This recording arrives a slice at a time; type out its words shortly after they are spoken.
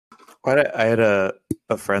I had a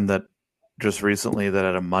friend that just recently that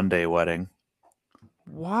had a Monday wedding.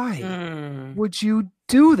 Why would you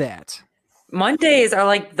do that? Mondays are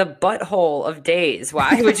like the butthole of days.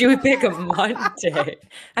 Why would you pick a Monday?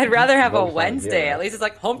 I'd rather have a Wednesday. At least it's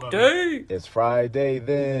like hump day. It's Friday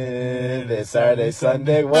then. It's Saturday,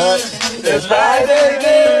 Sunday. What? It's Friday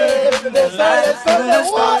then. It's Saturday, Sunday.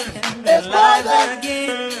 What? It's Friday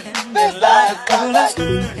again. It's Saturday,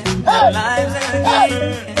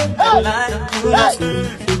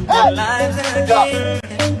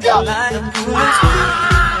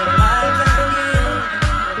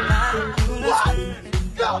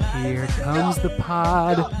 Here comes the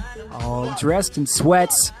pod, all dressed in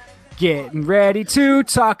sweats, getting ready to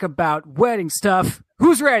talk about wedding stuff.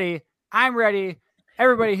 Who's ready? I'm ready.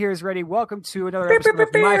 Everybody here is ready. Welcome to another episode of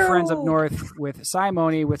My Friends Up North with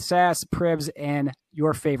Simone, with Sass, Pribs, and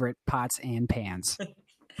your favorite pots and pans.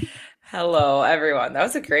 Hello, everyone. That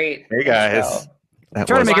was a great Hey guys, intro. that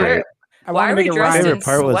Trying was to make great. it. I want to make it My rhyme. favorite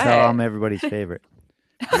Part was sweat. how I'm everybody's favorite.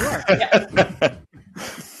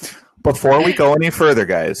 Before we go any further,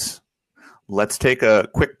 guys, let's take a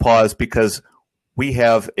quick pause because we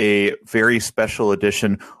have a very special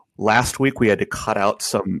edition. Last week we had to cut out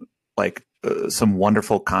some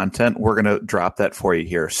wonderful content. We're going to drop that for you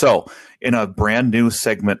here. So, in a brand new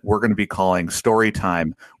segment, we're going to be calling Story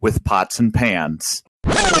Time with Pots and Pans.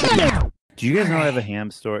 Do you guys know I have a ham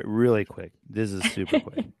story? Really quick. This is super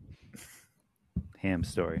quick. Ham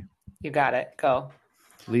story. You got it. Go.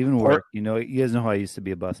 Leaving work. You guys know how I used to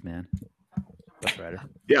be a bus man. Bus rider.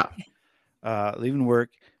 Yeah. Leaving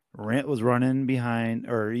work. Rent was running behind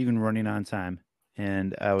or even running on time.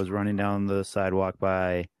 And I was running down the sidewalk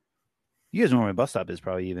by, you guys know where my bus stop is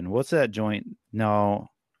probably even. What's that joint? No,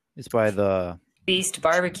 it's by the Beast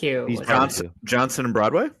Barbecue. Beast Was that- Barbecue. Johnson and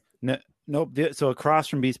Broadway? Nope. So across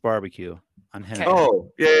from Beast Barbecue on Hennepin.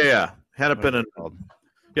 Oh, yeah. Hennepin and Called.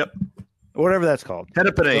 Yep. Whatever that's called.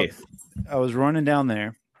 Hennepin So, 8th. I was running down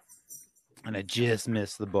there and I just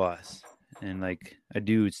missed the bus. And like a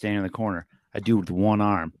dude standing in the corner, a dude with one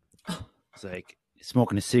arm. It's like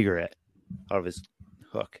smoking a cigarette out of his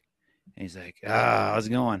hook. And he's like, how's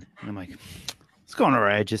it going? And I'm like, it's going all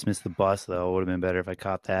right. I just missed the bus though. It would have been better if I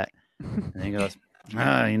caught that. And he goes,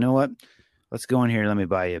 you know what? Let's go in here. Let me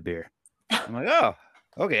buy you a beer. I'm like, oh,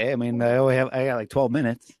 okay. I mean, I got like 12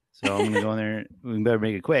 minutes. So I'm gonna go in there. We better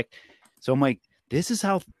make it quick. So I'm like, this is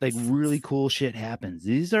how like really cool shit happens.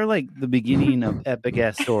 These are like the beginning of epic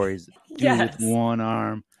ass stories. Dude Yes. with one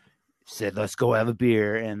arm said, let's go have a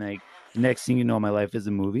beer. And like next thing you know, my life is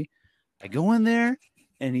a movie. I go in there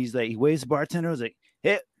and he's like, he waves the bartender. I was like,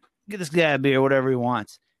 hey, get this guy a beer, whatever he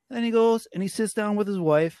wants. And then he goes and he sits down with his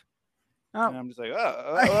wife. Oh. And I'm just like,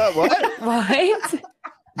 what? What?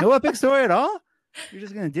 No epic story at all? You're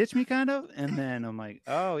just gonna ditch me kind of? And then I'm like,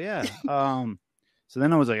 oh yeah. So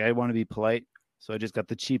then I was like, I want to be polite. So I just got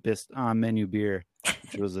the cheapest menu beer,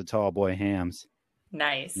 which was a tall boy hams.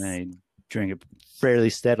 Nice. And I drank it fairly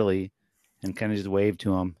steadily and kind of just waved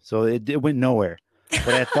to him. So it went nowhere.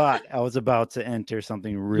 But I thought I was about to enter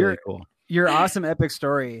something really cool. Your awesome epic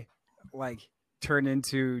story, like, turned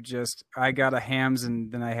into just I got a hams and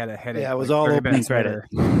then I had a headache. Yeah, it was like, all 30 opening minutes credit.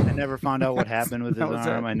 later. I never found out what happened with his That was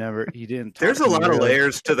arm. it. He didn't. There's talk a to me lot of really.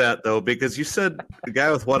 layers to that, though, because you said the guy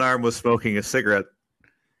with one arm was smoking a cigarette,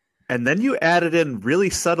 and then you added in really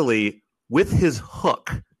subtly with his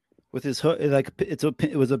hook. With his hook, like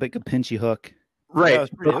it was like a pinchy hook. Right. Yeah, it was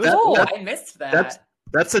pretty- But Oh, that- I missed that.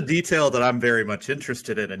 that's a detail that I'm very much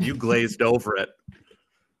interested in, and you glazed over it.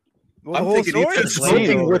 Well, I'm the whole thinking he's story been is glazed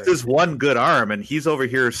smoking over with it. his one good arm, and he's over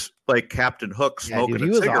here like Captain Hook Yeah, smoking dude, he a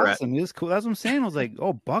was cigarette. awesome. He was cool. That's what I'm saying. I was like,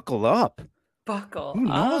 oh, buckle up. Buckle. Who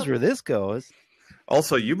knows up. where this goes?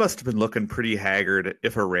 Also, you must have been looking pretty haggard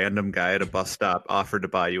if a random guy at a bus stop offered to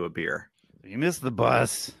buy you a beer. You missed the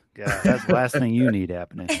bus. God, that's the last thing you need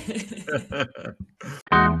happening.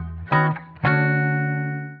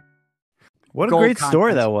 What a Gold great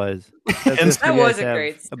story content. that was. That was a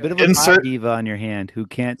great A bit of a Insert- pot diva on your hand who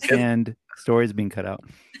can't stand stories being cut out.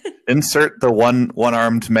 Insert the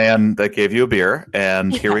one-armed man that gave you a beer,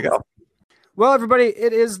 and here we go. Well, everybody,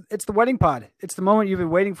 it's the wedding pod. It's the moment you've been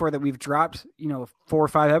waiting for that we've dropped, 4 or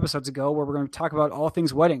 5 episodes ago, where we're going to talk about all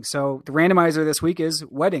things weddings. So the randomizer this week is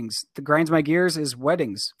weddings. The grinds my gears is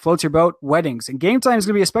weddings. Floats your boat, weddings. And game time is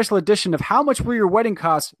going to be a special edition of how much will your wedding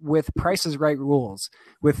cost with Price is Right rules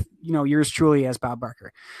with, yours truly as Bob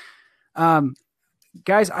Barker.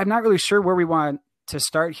 Guys, I'm not really sure where we want to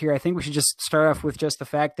start here. I think we should just start off with just the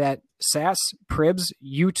fact that Sass, Pribs,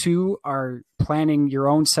 you two are planning your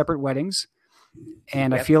own separate weddings.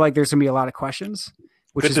 And I Yep. feel like there's going to be a lot of questions.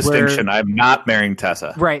 which Good is where- distinction. I'm not marrying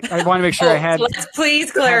Tessa. Right. I want to make sure I had. Let's please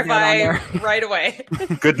had that on clarify there. right away.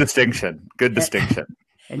 Good distinction. Good distinction.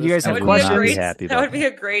 And you guys Listen, have I would not be questions. happy That about would be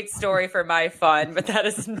a great story for my fun, but that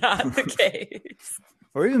is not the case.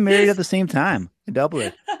 Or even married at the same time. Double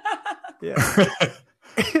it.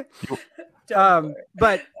 But All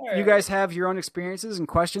you right. guys have your own experiences and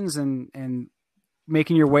questions and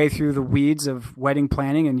making your way through the weeds of wedding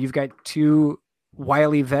planning, and you've got two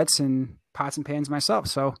wily vets and pots and pans myself.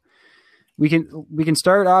 So we can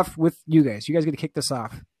start off with you guys. You guys get to kick this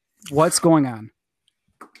off. What's going on?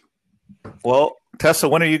 Well, Tessa,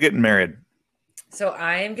 when are you getting married? So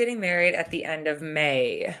I am getting married at the end of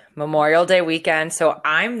May, Memorial Day weekend. So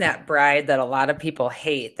I'm that bride that a lot of people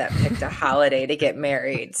hate that picked a holiday to get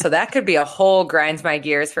married. So that could be a whole grinds my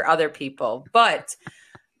gears for other people. But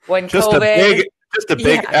when Just COVID, a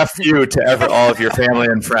big Yeah. FU to all of your family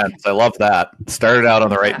and friends. I love that. Started out on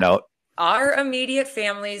the right note. our immediate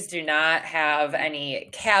families do not have any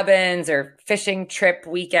cabins or fishing trip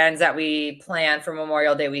weekends that we plan for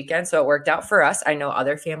Memorial Day weekend. So it worked out for us. I know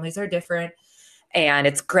other families are different. And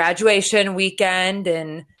it's graduation weekend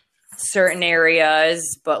in certain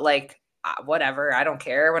areas, but like whatever, I don't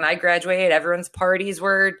care. When I graduated, everyone's parties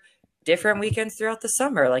were different weekends throughout the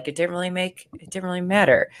summer. Like it didn't really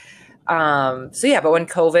matter. So yeah, but when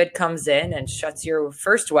COVID comes in and shuts your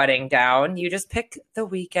first wedding down, you just pick the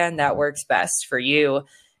weekend that works best for you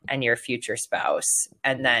and your future spouse,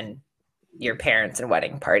 and then your parents and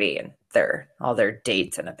wedding party and all their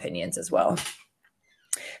dates and opinions as well.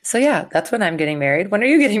 So yeah, that's when I'm getting married. When are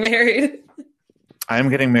you getting married? I'm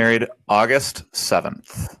getting married August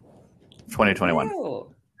 7th, 2021. Oh,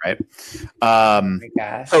 Right. my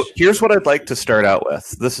gosh. So here's what I'd like to start out with.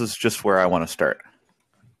 This is just where I want to start.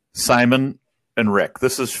 Simon and Rick,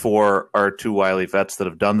 this is for our two wily vets that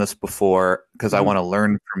have done this before, because I want to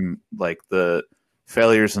learn from like the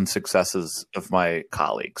failures and successes of my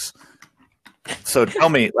colleagues. So tell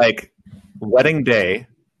me, like, wedding day,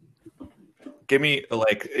 give me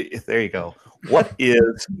like, there you go. What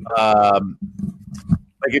is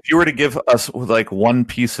like, if you were to give us like one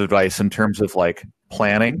piece of advice in terms of like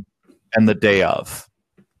planning and the day of,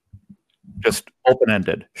 just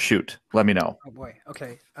open-ended, shoot, let me know. Oh boy.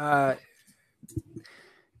 Okay.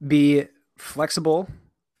 Be flexible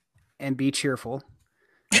and be cheerful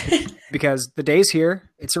because the day's here.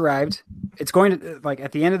 It's arrived. It's going to, like,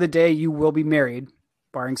 at the end of the day, you will be married,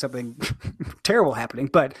 barring something terrible happening,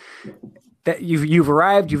 but that you've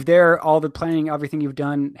arrived, you've there, all the planning, everything you've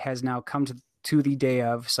done has now come to the day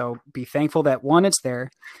of. So be thankful that one, it's there.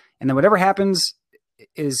 And then whatever happens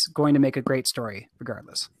is going to make a great story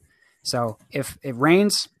regardless. So if it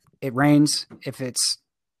rains, it rains. If it's,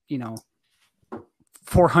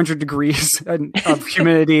 400 degrees of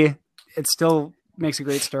humidity, it still makes a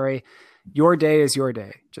great story. Your day is your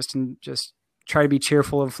day. Just try to be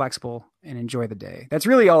cheerful and flexible and enjoy the day. That's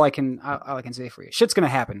really all I can say for you. Shit's going to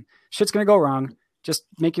happen. Shit's going to go wrong. Just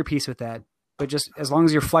make your peace with that. But just as long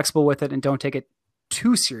as you're flexible with it and don't take it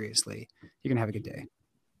too seriously, you're going to have a good day.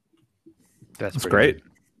 That's great.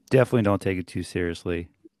 good. Definitely don't take it too seriously.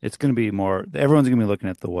 It's going to be more, everyone's going to be looking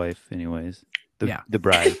at the wife anyways, the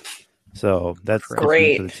bride. So that's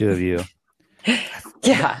Great. for the two of you.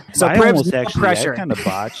 Yeah. So I Pribs, almost no actually, pressure. I kind of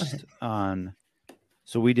botched on,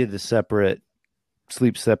 so we did the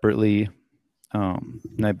sleep separately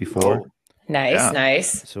night before. Nice, Yeah.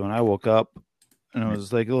 nice. So when I woke up and I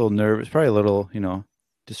was like a little nervous, probably a little,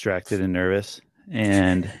 distracted and nervous.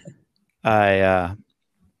 And I,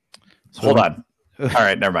 Hold on. All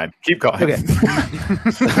right, never mind. Keep going.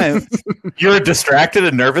 Okay. You're distracted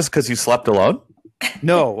and nervous because you slept alone?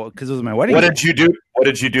 No, because it was my wedding. What day. did you do? What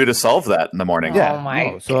did you do to solve that in the morning? Yeah. Oh my-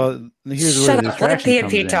 no. So here's Shut where the up. Let distraction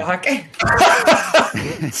P&P comes in.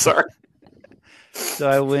 talk. Sorry. So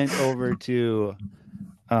I went over to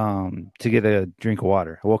get a drink of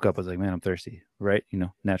water. I woke up, I was like, man, I'm thirsty, right?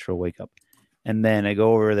 Natural wake up. And then I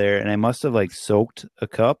go over there and I must have like soaked a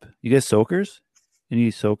cup. You guys soakers?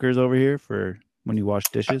 Any soakers over here for when you wash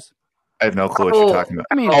dishes? I have no clue what you're talking about.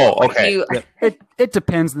 I mean, Oh, okay. it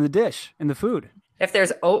depends on the dish and the food. If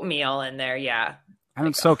there's oatmeal in there, yeah. I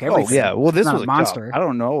don't soak everything. Oh yeah. Well, this It's not was a a monster. cup. I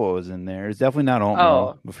don't know what was in there. It's definitely not oatmeal.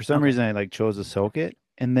 Oh. But for some reason I like chose to soak it.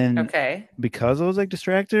 And then Okay. because I was like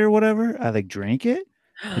distracted or whatever, I like drank it.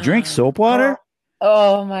 I drank soap water.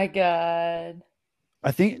 Oh my god.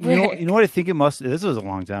 I think you know what I think it must. This was a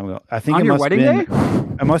long time ago. I think On it your must wedding been,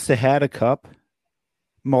 day? I must have had a cup,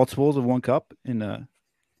 multiples of one cup in a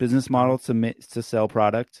business model to sell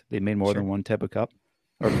product. They made more than one type of cup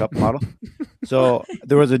or cup model. So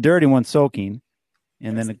there was a dirty one soaking,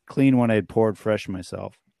 and then a clean one I had poured fresh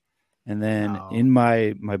myself, And then Oh. in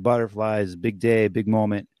my butterflies, big day, big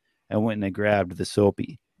moment, I went and I grabbed the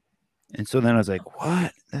soapy. And so then I was like,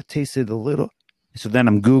 what? That tasted a little. So then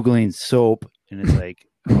I'm Googling soap, and it's like,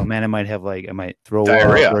 oh man, I might throw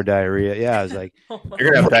Diarrhea. up or diarrhea. Yeah, I was like, Oh my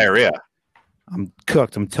You're gonna have diarrhea. I'm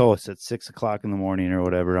cooked. I'm toast at 6 o'clock in the morning or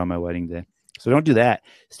whatever on my wedding day. So don't do that.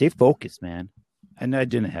 Stay focused, man. And I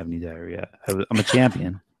didn't have any diarrhea. I'm a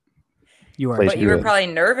champion. You are. Place But you were good. probably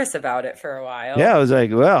nervous about it for a while. Yeah, I was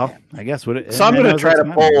like, well, I guess what it. So I'm and gonna I was try like,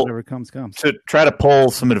 to "Fine, pull- whatever comes. To try to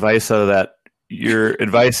pull some advice out of that, your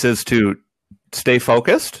advice is to stay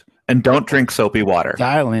focused and don't drink soapy water.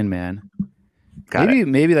 Dial in, man. Got it.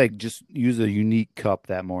 Maybe like just use a unique cup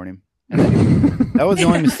that morning. That was the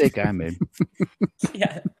only mistake I made.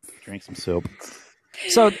 Yeah. Drink some soap.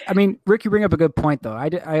 So, I mean, Rick, you bring up a good point, though.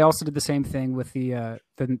 I also did the same thing with the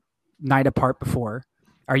night apart before.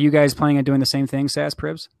 Are you guys planning on doing the same thing, Sass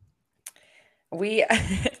Pribs? We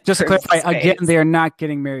Just to For clarify, again, space. they are not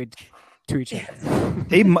getting married to each other.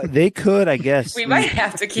 They could, I guess. We might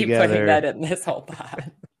have to keep together. putting that in this whole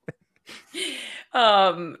pod.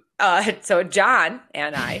 So John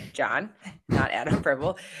and I, John, not Adam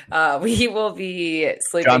Pribble, we will be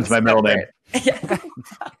sleeping. John's my middle name. separate.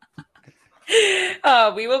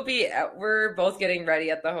 We will be. We're both getting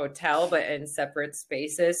ready at the hotel, but in separate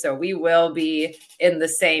spaces. So we will be in the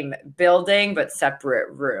same building, but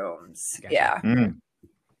separate rooms. Gotcha. Yeah, Mm,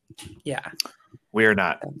 yeah. we are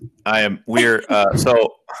not. We're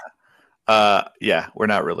we're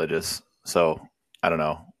not religious. So I don't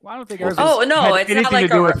know. Well, I don't think Well, ours oh, no, had it's not anything like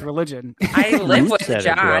to do a- with religion. I live with said it,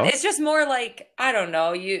 John. bro. It's just more like, I don't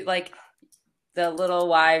know, you like the little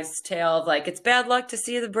wives' tale of like, it's bad luck to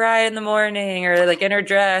see the bride in the morning or like in her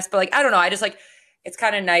dress. But like, I don't know. I just like, it's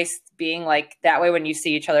kind of nice being like that way when you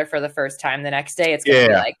see each other for the first time the next day. It's going to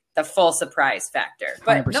be Yeah. like the full surprise factor.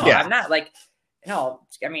 But 100%. no, Yeah. I'm not like, no,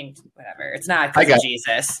 I mean, whatever. It's not I because got- of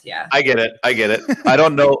Jesus. Yeah. I get it. I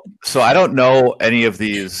don't know. So I don't know any of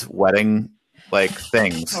these wedding like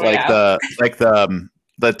things, Oh, like yeah.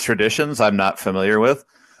 the traditions. I'm not familiar with.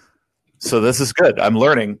 So this is good. I'm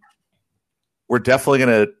learning. We're definitely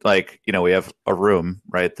gonna we have a room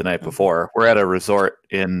right the night before. We're at a resort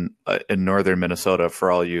in northern Minnesota for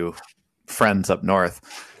all you friends up north.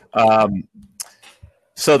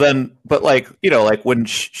 So then, but when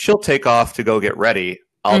she'll take off to go get ready,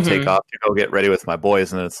 I'll Mhm. take off to go get ready with my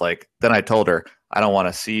boys, and it's like then I told her I don't want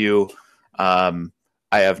to see you.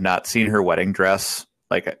 I have not seen her wedding dress.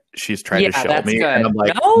 Like she's tried to Yeah, show that's me, good. and I'm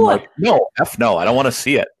like, No. no, F no, I don't want to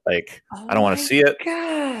see it. Like I don't want to see it.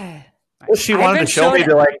 God. Well, she I've wanted to been show me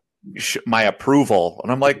shown- to my approval,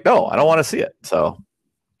 and I'm like, no, I don't want to see it. So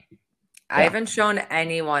I haven't shown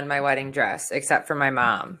anyone my wedding dress except for my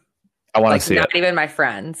mom. I want Like to see not it even my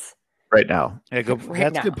friends. right now. Yeah, go, Right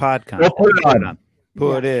that's now. good podcast. We'll put it on.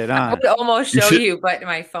 Put it I on. would almost You show should- you, but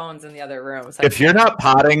my phone's in the other room. So If you're not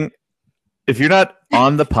potting, if you're not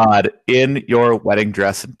on the pod in your wedding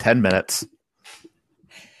dress in 10 minutes,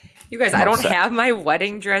 you guys, I'm I don't upset. have my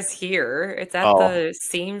wedding dress here. It's at Oh. the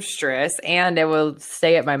seamstress, and it will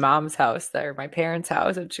stay at my mom's house there, my parents'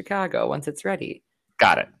 house in Chicago once it's ready.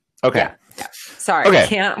 got it. Okay. Yeah. Sorry, Okay. I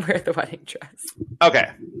can't wear the wedding dress.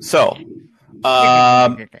 Okay. So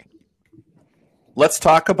let's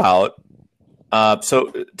talk about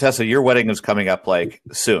so Tessa, your wedding is coming up like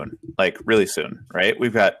soon, like really soon, right?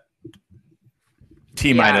 We've got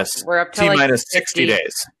T minus we're up to T like minus 60 50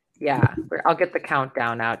 days. Yeah, I'll get the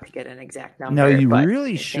countdown out to get an exact number. No, you but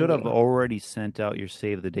really should have continue. already sent out your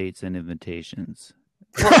save the dates and invitations.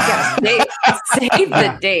 Well, yes, save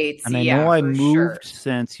the dates. And I yeah, know I for moved sure.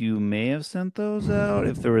 since you may have sent those out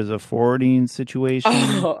if there was a forwarding situation.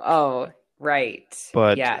 Oh, right.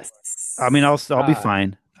 But, yes, I mean, I'll be Uh,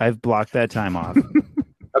 fine. I've blocked that time off.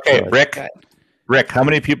 Okay, Good. Rick. Good. Rick, how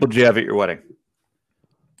many people do you have at your wedding?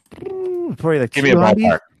 Ooh, probably like Give me a 200,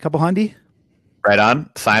 ballpark. couple hundy. Right on,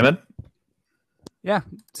 Simon. Yeah,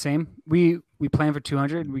 same. We planned for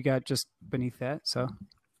 200. We got just beneath that. So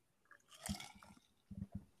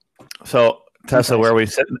So Tessa, where we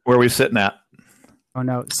sitting at? oh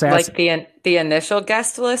no, Sass, like the initial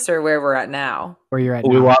guest list, or where we're at now. where you're at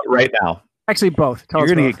We now. want right now. Actually, both. Tell You're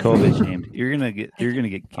us gonna both. get COVID shamed. You're gonna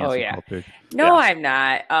get cancel yeah. culture. No, Yeah. I'm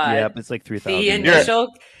not. Yep, it's like 3,000.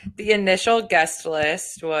 The initial guest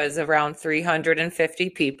list was around 350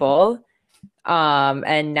 people,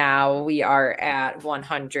 and now we are at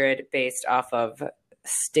 100 based off of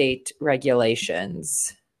state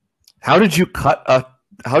regulations. How'd you cut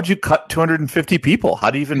 250 people? How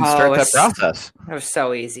do you even start that it's- process? It was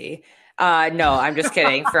so easy. No, I'm just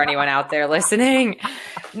kidding. For anyone out there listening,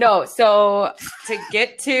 No, so to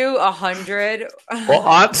get to 100. Well,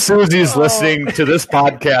 Aunt Susie's listening to this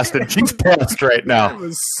podcast and she's pissed right It now.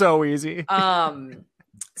 was so easy.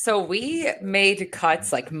 So we made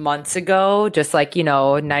cuts like months ago, just like,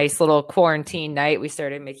 nice little quarantine night. We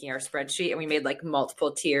started making our spreadsheet and we made like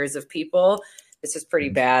multiple tiers of people. This is pretty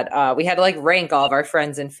bad. We had to like rank all of our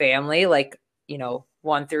friends and family, like,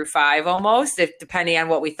 1 through 5 almost, if depending on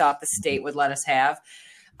what we thought the state would let us have.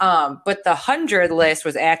 But the 100 list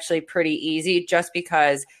was actually pretty easy just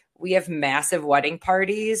because we have massive wedding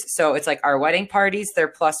parties. So it's like our wedding parties, they're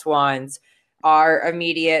plus ones, our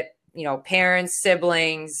immediate, parents,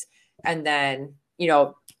 siblings, and then,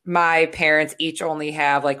 my parents each only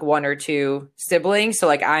have like 1 or 2 siblings. So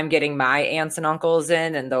like I'm getting my aunts and uncles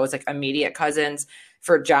in and those like immediate cousins.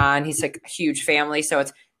 For John, he's like a huge family. So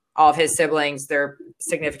it's all of his siblings, their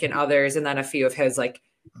significant others, and then a few of his like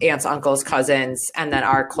aunts, uncles, cousins, and then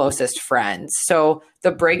our closest friends. So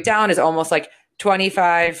the breakdown is almost like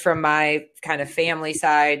 25 from my kind of family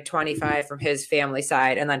side, 25 from his family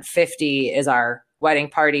side, and then 50 is our wedding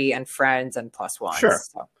party and friends and plus ones. Sure.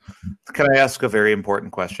 So, Can I ask a very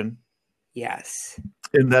important question? yes.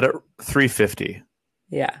 In that at 350,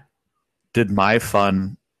 Yeah. did my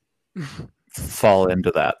fun fall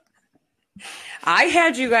into that? I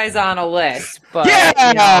had you guys on a list, but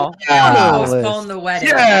Yeah! postpone the wedding.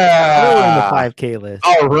 We're in the Yeah. 5K list.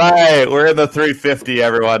 All right. We're in the 350,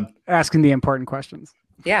 everyone. Asking the important questions.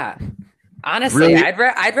 Yeah. Honestly, Really?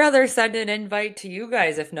 I'd rather send an invite to you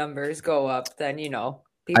guys if numbers go up than,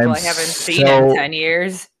 people I'm I haven't seen so- in 10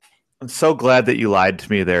 years. I'm so glad that you lied to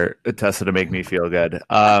me there, Tessa, to make me feel good.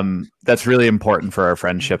 That's really important for our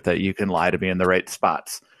friendship that you can lie to me in the right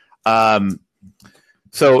spots.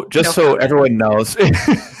 So just No so comment. everyone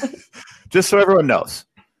knows,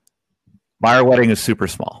 my wedding is super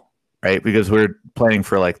small, right? Because we're planning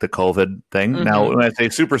for like the COVID thing. Mhm. Now, when I say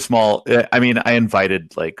super small, I mean, I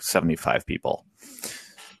invited like 75 people,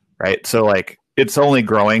 right? So like it's only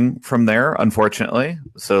growing from there, unfortunately.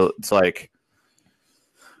 So it's like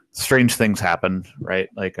strange things happen, right?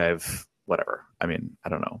 Like whatever. I mean, I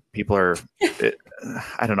don't know. People are,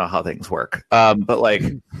 I don't know how things work. But like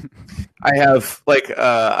I have like,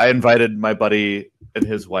 I invited my buddy and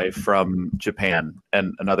his wife from Japan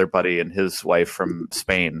and another buddy and his wife from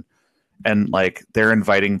Spain. And like, they're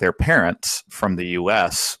inviting their parents from the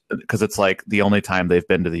US because it's like the only time they've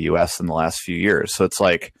been to the US in the last few years. So it's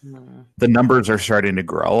like the numbers are starting to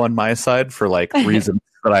grow on my side for like reasons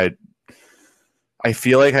that I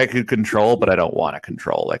feel like I could control, but I don't want to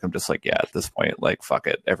control. Like, I'm just like, yeah, at this point, like, fuck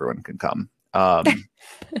it. Everyone can come.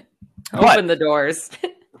 Open the doors.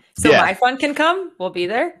 So Yeah. my fun can come. We'll be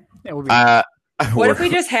there. It would be What if we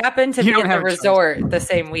just happen to You be don't at the have a choice. resort the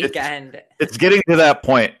same weekend? It's getting to that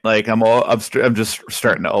point. Like, I'm just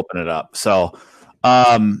starting to open it up. So,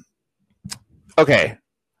 okay.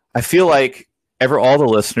 I feel like all the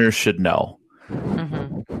listeners should know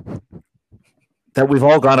Mhm. that we've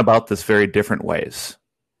all gone about this very different ways,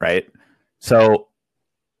 right? So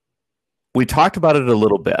we talked about it a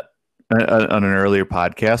little bit on an earlier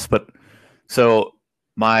podcast, but so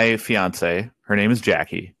my fiance, her name is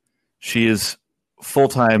Jackie. She is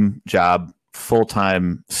full-time job,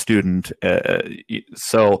 full-time student.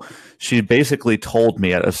 So she basically told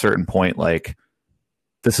me at a certain point, like,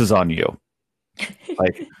 this is on you.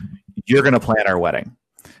 Like, you're going to plan our wedding.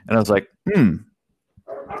 And I was like,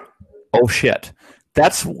 oh shit.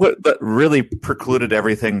 That's what that really precluded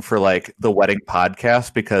everything for like the wedding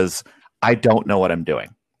podcast because I don't know what I'm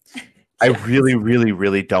doing. I really, really,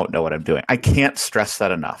 really don't know what I'm doing. I can't stress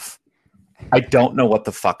that enough. I don't know what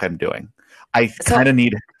the fuck I'm doing. I kind of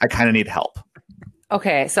need help.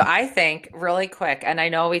 Okay, so I think really quick, and I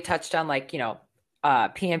know we touched on like,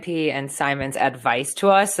 PMP and Simon's advice to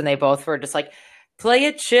us, and they both were just like, play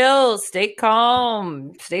it chill, stay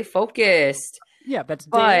calm, stay focused. yeah, that's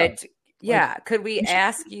But yeah, could we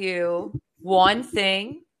ask you one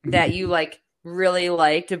thing that you like really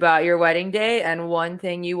liked about your wedding day and one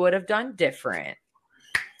thing you would have done different?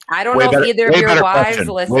 I don't know if either of your wives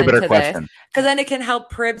listen to this, because then it can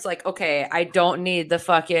help Pribs like, okay, I don't need the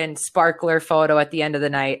fucking sparkler photo at the end of the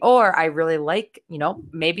night, or I really like,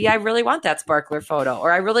 maybe I really want that sparkler photo,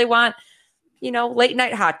 or I really want, late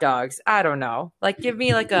night hot dogs. I don't know. Like, give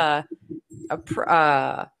me like a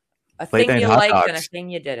Late thing night you hot liked and a dogs. thing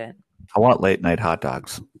you didn't. I want late night hot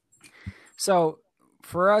dogs. So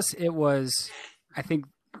for us, it was, I think,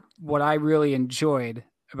 what I really enjoyed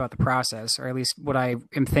about the process, or at least what I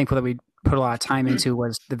am thankful that we put a lot of time into,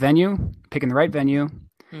 was the venue, picking the right venue.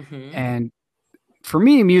 Mm-hmm. And for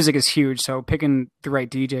me, music is huge. So picking the right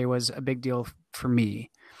DJ was a big deal for me.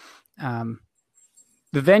 The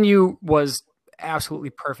venue was absolutely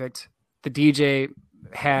perfect. The DJ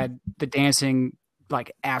had the dancing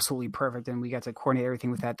like absolutely perfect, and we got to coordinate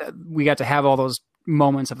everything with that. We got to have all those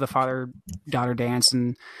moments of the father-daughter dance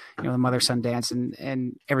and the mother-son dance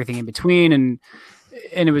and everything in between, and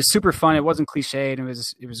it was super fun. It wasn't cliched, and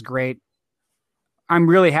it was great. I'm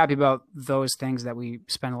really happy about those things that we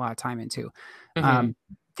spent a lot of time into.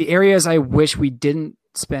 The areas I wish we didn't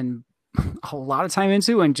spend a lot of time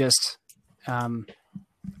into and just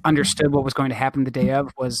understood what was going to happen the day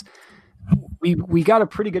of was we got a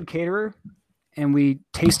pretty good caterer and we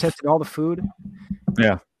taste tested all the food.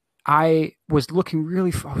 Yeah. I was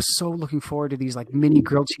so looking forward to these like mini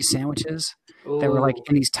grilled cheese sandwiches that were like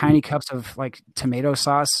in these tiny cups of like tomato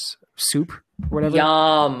sauce soup or whatever.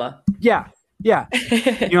 Yum. Yeah. Yeah.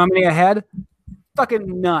 You know how many I had?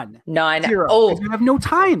 Fucking none. Zero. Oh, you have no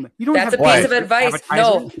time. You don't that's have a piece of advice.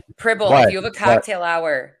 No, advertisers. Pribble, What? if you have a cocktail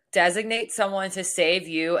hour, designate someone to save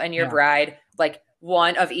you and your bride like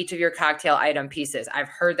one of each of your cocktail item pieces. I've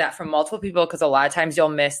heard that from multiple people because a lot of times you'll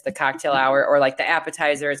miss the cocktail hour or like the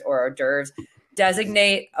appetizers or hors d'oeuvres.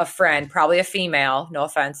 Designate a friend, probably a female, no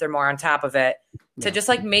offense, they're more on top of it, to just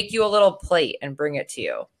like make you a little plate and bring it to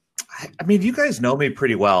you. I mean, you guys know me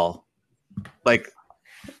pretty well. Like,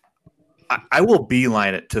 I will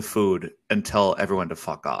beeline it to food and tell everyone to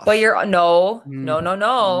fuck off. But you're no,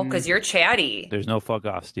 because you're chatty. There's no fuck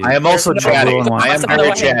offs, dude. I am also There's no chatty. rule in one. I am There's no very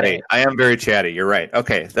way. chatty. I am very chatty. You're right.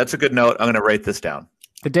 Okay, that's a good note. I'm going to write this down.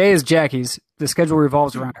 The day is Jackie's. The schedule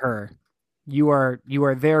revolves around her. You are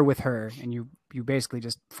there with her, and you basically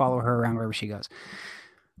just follow her around wherever she goes.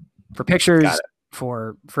 For pictures,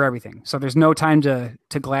 for everything. So there's no time to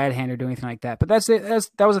glad hand or do anything like that. But that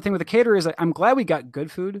was the thing with the caterer is I'm glad we got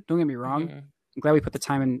good food. Don't get me wrong. I'm glad we put the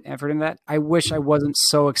time and effort in that. I wish I wasn't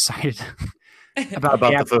so excited about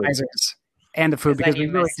the appetizers and the food because we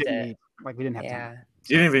really didn't eat. Like we didn't have time.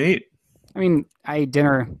 You didn't even eat. I mean, I ate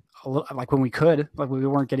dinner a little, like when we could, like we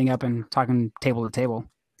weren't getting up and talking table to table.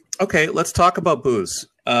 Okay, let's talk about booze.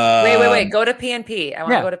 Wait. Go to PNP. I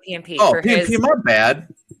want to go to PNP. Oh, PNP, my bad.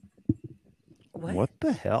 What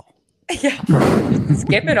the hell? Yeah.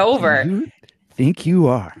 Skipping over. You think you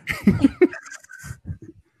are?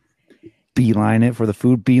 Beeline it for the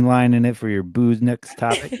food, beelining it for your booze next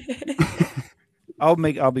topic. I'll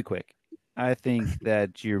be quick. I think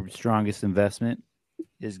that your strongest investment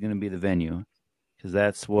is going to be the venue because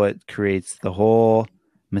that's what creates the whole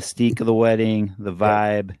mystique of the wedding, the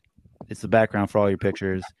vibe. It's the background for all your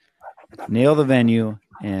pictures. Nail the venue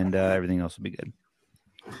and everything else will be good.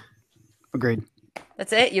 Agreed.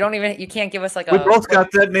 That's it. You can't give us like We both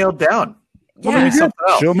got that nailed down. Yeah. Give me something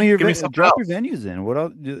else. Show me your Give me something drop else. your venues in. What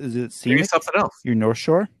else is it? Give me Scenic? something else. Your North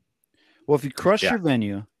Shore. Well, if you crush your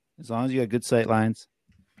venue, as long as you got good sight lines,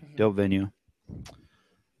 dope venue,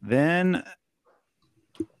 then.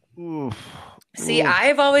 See,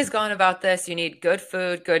 I've always gone about this. You need good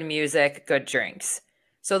food, good music, good drinks.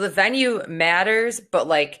 So the venue matters, but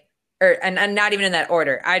and not even in that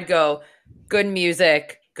order. I'd go good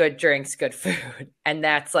music, good drinks, good food, and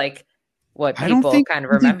that's like what people kind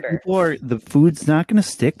of remember. The food's not going to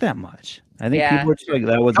stick that much. I think people are just like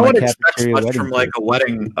that was I my would expect cafeteria much wedding from like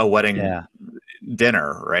a wedding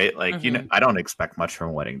dinner, right? Like Mm-hmm. I don't expect much from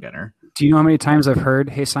a wedding dinner. Do you know how many times I've heard,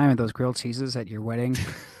 "Hey Simon, those grilled cheeses at your wedding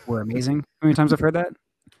were amazing"? How many times I've heard that?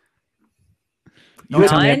 Don't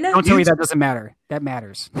tell me that doesn't matter. That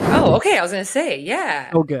matters. Oh, okay. I was going to say, yeah.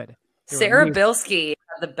 So good. They were Sarah amazing. Bilski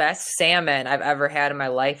had the best salmon I've ever had in my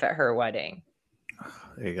life at her wedding.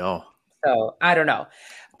 There you go. So I don't know.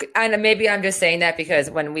 And maybe I'm just saying that because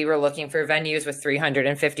when we were looking for venues with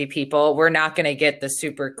 350 people, we're not going to get the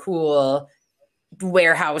super cool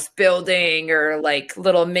warehouse building or like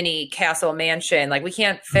little mini castle mansion. Like you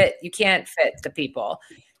can't fit the people.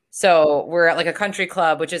 So we're at like a country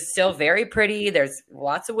club, which is still very pretty. There's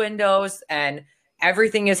lots of windows and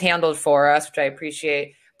everything is handled for us, which I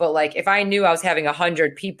appreciate. But like, if I knew I was having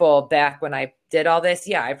 100 people back when I did all this,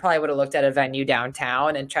 I probably would have looked at a venue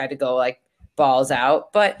downtown and tried to go like balls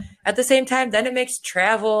out. But at the same time, then it makes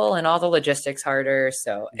travel and all the logistics harder.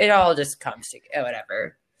 So it all just comes together,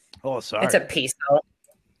 whatever. Oh, sorry. It's a piece.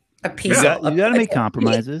 A piece. You got to make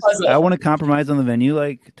compromises. I want to compromise on the venue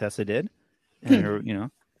like Tessa did.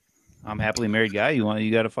 And, I'm a happily married guy.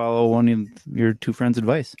 You got to follow one of your two friends'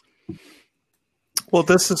 advice. Well,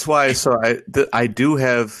 this is why. So I do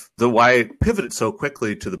have why I pivoted so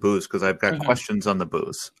quickly to the booze because I've got questions on the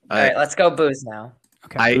booze. All right, let's go booze now.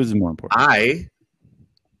 Okay. Booze is more important.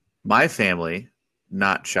 My family,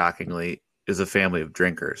 not shockingly, is a family of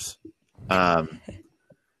drinkers, so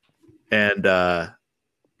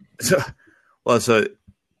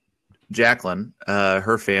Jacqueline,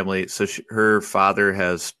 her family, so her father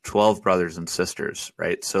has 12 brothers and sisters,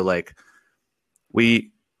 right? So like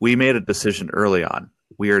we made a decision early on.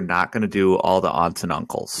 We are not going to do all the aunts and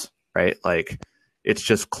uncles, right? Like it's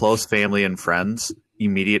just close family and friends,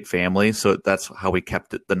 immediate family. So that's how we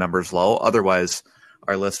kept the numbers low. Otherwise,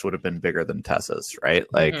 our list would have been bigger than Tessa's, right?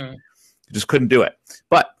 Like just couldn't do it.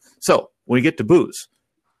 But so when we get to booze,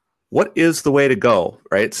 what is the way to go,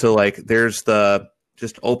 right? So like there's the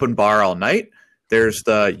just open bar all night. There's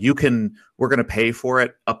the we're going to pay for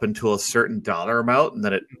it up until a certain dollar amount and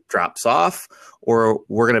then it drops off, or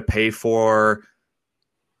we're going to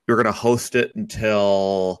you're going to host it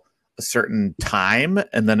until a certain time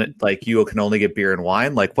and then it like you can only get beer and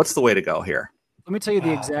wine. Like what's the way to go here? Let me tell you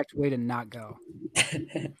the exact way to not go.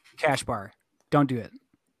 Cash bar. Don't do it.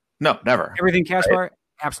 No, never. Everything cash bar?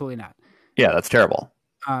 Absolutely not. Yeah, that's terrible.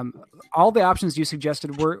 All the options you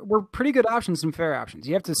suggested were pretty good options and fair options.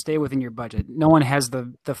 You have to stay within your budget. No one has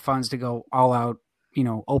the funds to go all out,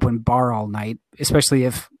 open bar all night, especially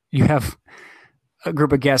if you have a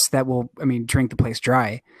group of guests that will, drink the place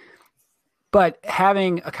dry. But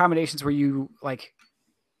having accommodations where you like,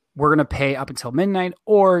 we're going to pay up until midnight,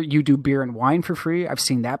 or you do beer and wine for free. I've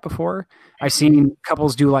seen that before. I've seen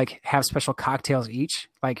couples do like have special cocktails each.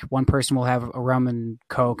 Like one person will have a rum and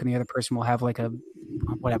Coke and the other person will have like a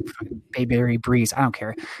whatever, Bayberry Breeze. I don't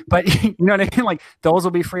care. But you know what I mean? Like those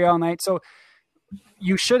will be free all night. So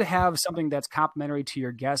you should have something that's complimentary to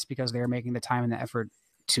your guests because they're making the time and the effort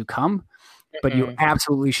to come. But you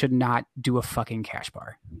absolutely should not do a fucking cash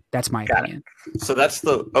bar. That's my opinion. So that's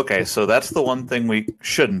the one thing we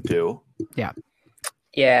shouldn't do. Yeah.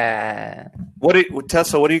 Yeah.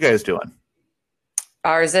 Tessa, what are you guys doing?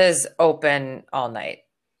 Ours is open all night.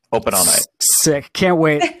 Open all night. Sick. Can't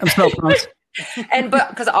wait. I'm so pumped. But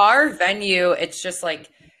because our venue, it's just like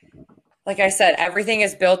I said, everything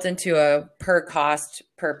is built into a cost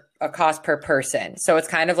per person. So it's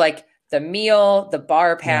kind of like the meal, the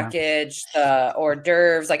bar package, the hors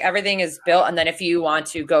d'oeuvres, like everything is built. And then if you want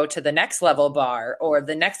to go to the next level bar or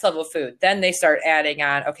the next level food, then they start adding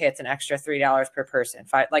on, okay, it's an extra $3 per person,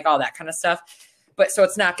 like all that kind of stuff. But so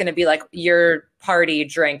it's not going to be like your party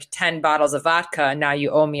drank 10 bottles of vodka and now you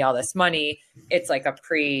owe me all this money. It's like a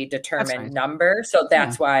predetermined number. So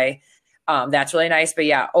that's why that's really nice. But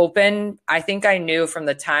yeah, open, I think I knew from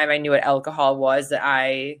the time I knew what alcohol was that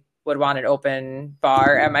I would want an open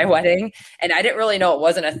bar at my wedding. And I didn't really know it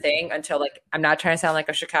wasn't a thing until like, I'm not trying to sound like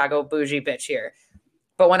a Chicago bougie bitch here,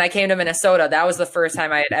 but when I came to Minnesota, that was the first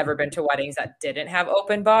time I had ever been to weddings that didn't have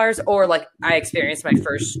open bars, or like I experienced my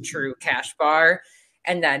first true cash bar.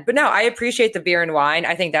 And then, but no, I appreciate the beer and wine.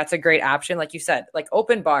 I think that's a great option. Like you said, like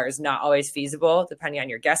open bar is not always feasible depending on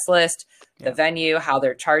your guest list, the venue, how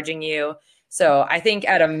they're charging you. So I think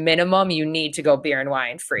at a minimum, you need to go beer and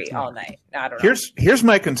wine free all night. I don't know. Here's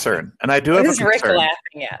my concern, and I do have a concern. Is Rick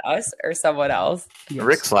laughing at us or someone else? Yes.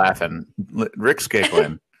 Rick's laughing. Rick's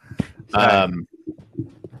giggling. I'm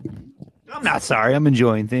not sorry. I'm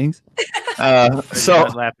enjoying things. So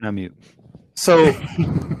not laughing on mute. So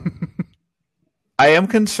I am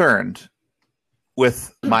concerned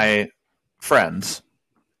with my friends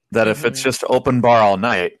that if it's just open bar all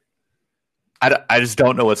night, I just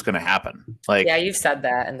don't know what's going to happen. Like, yeah, you've said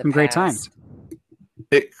that in the past. Great times.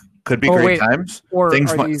 It could be great times. Or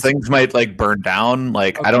things might like burn down.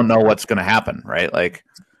 Like, I don't know what's going to happen. Right? Like,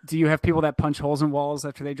 do you have people that punch holes in walls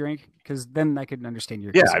after they drink? Because then I could understand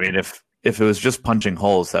your. Yeah, concern. I mean, if it was just punching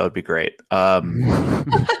holes, that would be great. I'm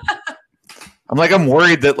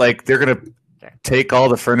worried that like they're going to take all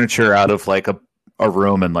the furniture out of like a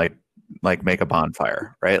room and like make a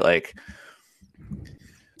bonfire, right? Like.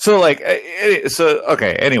 So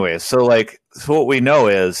okay. Anyways, so what we know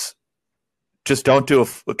is just don't do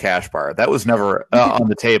a cash bar. That was never on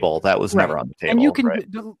the table. That was never on the table. And you can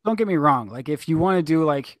don't get me wrong. Like if you want to do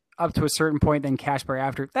like up to a certain point, then cash bar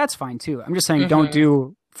after, that's fine too. I'm just saying don't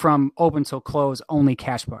do from open till close only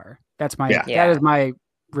cash bar. That's my that is my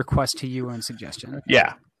request to you and suggestion.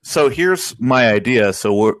 Yeah. So here's my idea.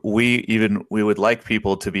 So we would like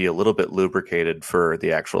people to be a little bit lubricated for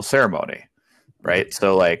the actual ceremony. Right.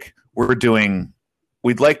 So like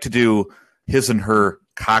we'd like to do his and her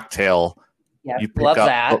cocktail. Yeah, you pick love up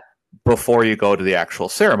that. Before you go to the actual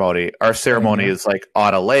ceremony. Our ceremony is like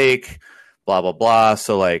on a lake, blah, blah, blah.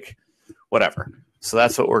 So like whatever. So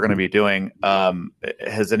that's what we're going to be doing.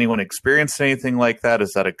 Has anyone experienced anything like that?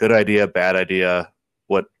 Is that a good idea, bad idea?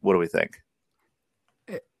 What do we think?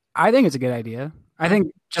 I think it's a good idea. I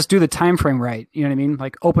think just do the time frame right. You know what I mean?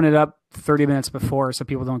 Like open it up 30 minutes before so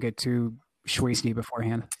people don't get too schwasty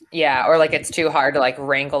beforehand. Yeah, or like it's too hard to like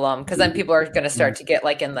wrangle them because then people are going to start to get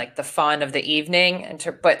like in like the fun of the evening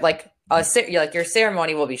but like like your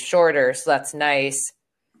ceremony will be shorter, so that's nice.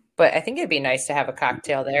 But I think it'd be nice to have a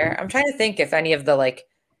cocktail there. I'm trying to think if any of the like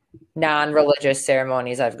non-religious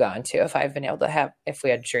ceremonies I've gone to, if I've been able to have, if we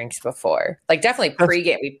had drinks before, like definitely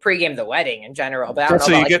pregame. We pregame the wedding in general, but I don't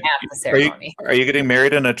know about like at the ceremony. Are you getting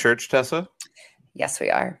married in a church, Tessa? Yes, we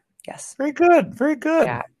are. Yes. Very good. Very good.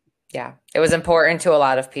 Yeah. Yeah. It was important to a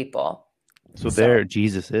lot of people. So there,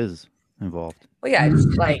 Jesus is involved. Well, yeah,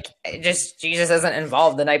 just Jesus isn't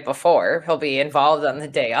involved the night before. He'll be involved on the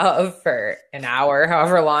day of for an hour,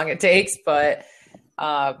 however long it takes. But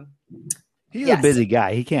he's a busy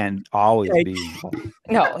guy. He can't always be.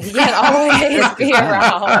 No, he can't always be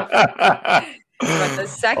around. But the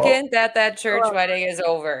second that church wedding is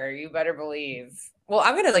over, you better believe. Well,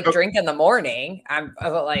 I'm gonna like drink in the morning. I'm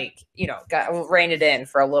like, rein it in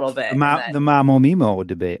for a little bit. The Mamo Mimo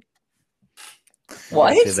debate.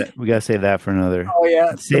 What? We gotta save that for another. Oh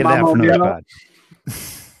yeah, save that for another pod.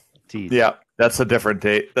 Yeah, that's a different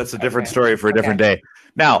date. That's a different story for a different day.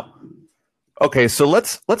 Now, okay, so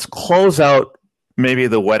let's close out maybe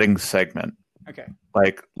the wedding segment. Okay.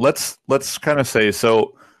 Like let's kind of say,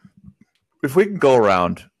 so if we can go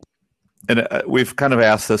around, and we've kind of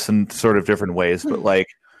asked this in sort of different ways, but like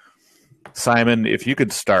Simon, if you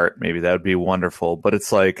could start, maybe that would be wonderful. But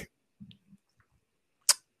it's like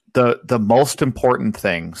the most important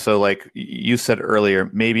thing. So like you said earlier,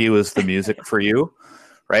 maybe it was the music for you,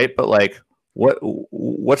 right? But like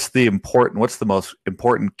what's the most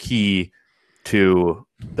important key to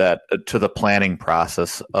that, to the planning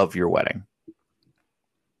process of your wedding?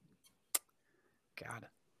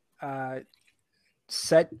 God,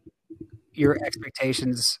 set your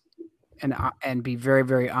expectations and be very,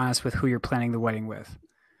 very honest with who you're planning the wedding with.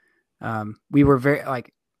 We were very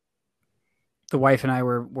the wife and I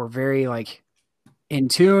were very in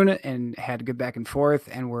tune and had a good back and forth,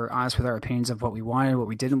 and we're honest with our opinions of what we wanted, what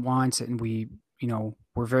we didn't want, and we,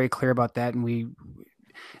 we're very clear about that. And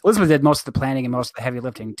Elizabeth did most of the planning and most of the heavy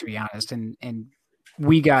lifting, to be honest, and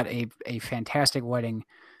we got a fantastic wedding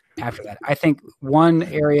after that. I think one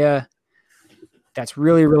area that's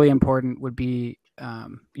really, really important would be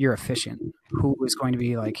your officiant, who is going to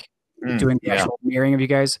be doing the actual marrying of you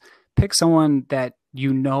guys. Pick someone that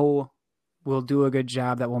will do a good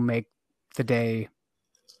job, that will make the day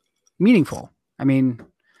meaningful. I mean,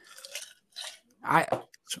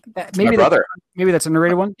 maybe that's a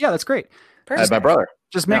narrated one. Yeah, that's great. That's my brother.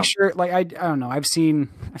 Just make sure, I don't know. I've been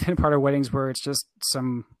a part of weddings where it's just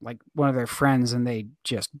one of their friends, and they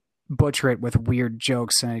just butcher it with weird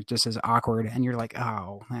jokes, and it just is awkward. And you're like,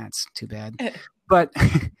 oh, that's too bad. But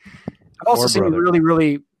I've also seen really,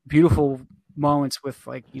 really beautiful moments with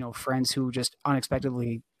friends who just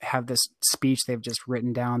unexpectedly have this speech they've just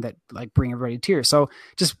written down that bring everybody to tears. So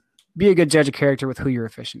just be a good judge of character with who your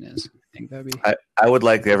officiant is. I think that'd be. I would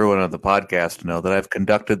like everyone on the podcast to know that I've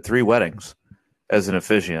conducted 3 weddings as an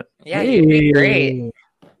officiant. Yeah, you'd be great.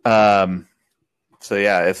 So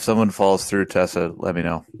yeah, if someone falls through, Tessa, let me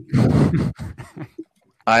know.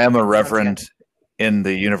 I am a reverend in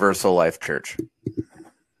the Universal Life Church.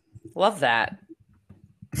 Love that.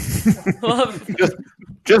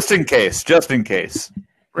 just in case.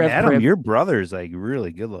 Adam, your brother's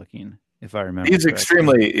really good looking, if I remember. He's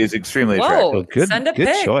extremely attractive.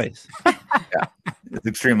 Good choice. Yeah, it's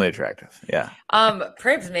extremely attractive. Yeah.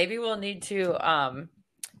 Pribs, maybe we'll need to.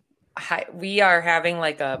 We are having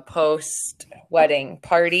a post-wedding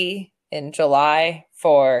party in July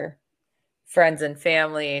for friends and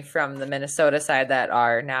family from the Minnesota side that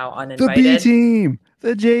are now uninvited. The B team,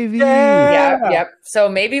 the JV. Yeah, yep. So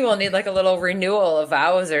maybe we'll need a little renewal of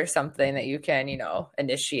vows or something that you can,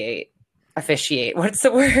 officiate. What's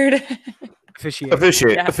the word? Officiate.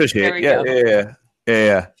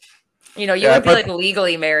 Yeah. You won't be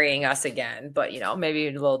legally marrying us again, but maybe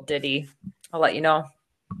a little ditty. I'll let you know.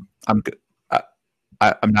 I'm good.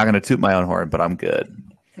 I'm not going to toot my own horn, but I'm good.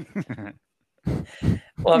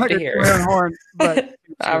 Love to hear it. Horn, but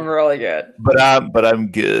I'm really good. But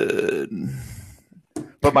I'm good.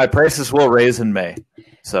 But my prices will raise in May,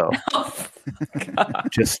 so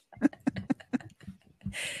just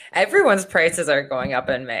everyone's prices are going up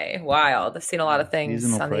in May. Wild. I've seen a lot of things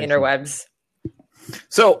on the interwebs.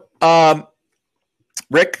 So,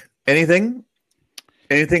 Rick, anything?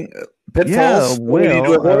 Pitfalls?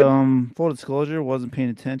 Yeah, full disclosure, wasn't paying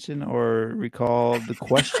attention or recall the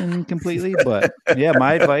question completely, but yeah,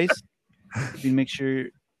 my advice would be to make sure,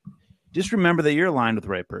 just remember that you're aligned with the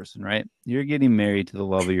right person, right? You're getting married to the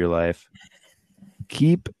love of your life.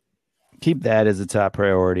 Keep that as a top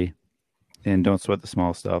priority, and don't sweat the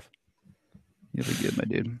small stuff. You'll be good, my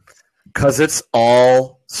dude. Because it's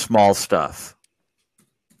all small stuff,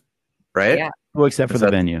 right? Yeah. Well, except for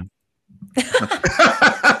the venue.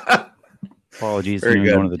 Apologies Very for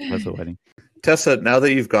good. going to the Tessa wedding. Tessa, now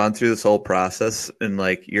that you've gone through this whole process and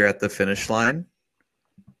like you're at the finish line,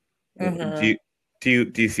 Mhm.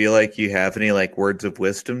 do you feel like you have any like words of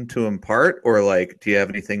wisdom to impart, or like do you have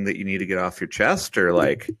anything that you need to get off your chest, or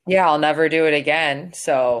like Yeah, I'll never do it again.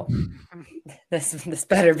 So this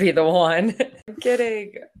better be the one. I'm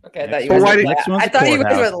kidding. Okay, I thought you But guys why would do- laugh. Next one's I thought you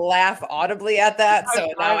guys courthouse. would laugh audibly at that. So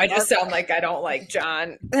now I just sound like I don't like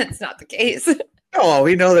John. That's not the case. oh,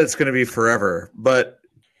 we know that's going to be forever, but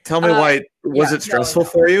tell me why was yeah, it stressful no.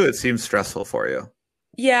 for you? It seems stressful for you.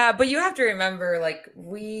 Yeah, but you have to remember, like,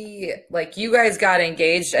 you guys got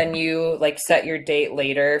engaged and you like set your date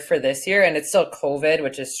later for this year, and it's still COVID,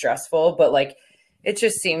 which is stressful, but like it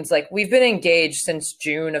just seems like we've been engaged since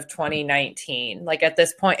June of 2019. Like at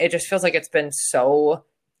this point, it just feels like it's been so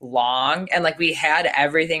long, and like we had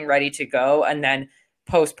everything ready to go and then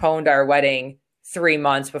postponed our wedding 3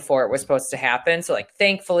 months before it was supposed to happen. So like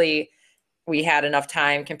thankfully we had enough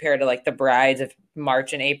time compared to like the brides of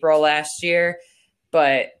March and April last year.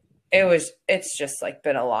 But it's just like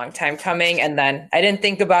been a long time coming. And then I didn't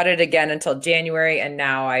think about it again until January. And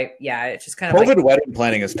now it's just kind of COVID like, wedding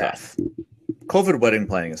planning is tough. COVID wedding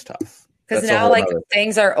planning is tough. because That's a now whole like nother-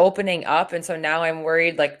 things are opening up. And so now I'm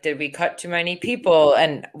worried, like, did we cut too many people?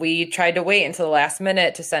 And we tried to wait until the last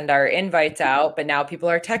minute to send our invites out. But now people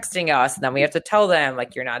are texting us and then we have to tell them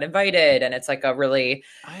like, you're not invited. And it's like a really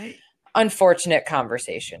unfortunate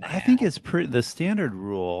conversation. I think it's the standard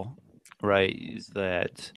rule, right, is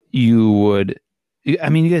that you would. I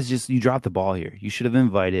mean, you guys you dropped the ball here. You should have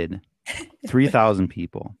invited 3,000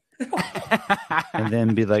 people, and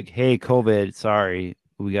then be like, "Hey, COVID, sorry,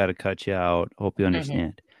 we got to cut you out. Hope you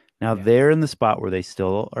understand." Now they're in the spot where they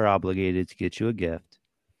still are obligated to get you a gift.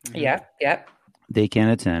 Yeah. They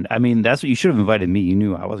can't attend. I mean, that's what you should have invited me. You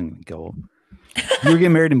knew I wasn't going to go. You were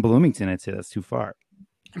getting married in Bloomington. I'd say that's too far.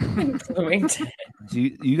 Bloomington. So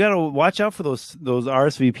you got to watch out for those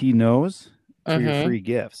RSVP no's for your free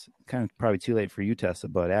gifts. Kind of probably too late for you, Tessa,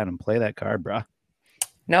 but Adam, play that card, bro.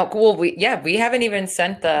 No, cool. We haven't even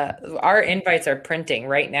sent our invites are printing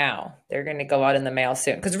right now. They're going to go out in the mail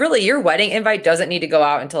soon. Because really, your wedding invite doesn't need to go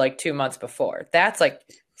out until like 2 months before. That's like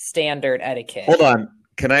standard etiquette. Hold on.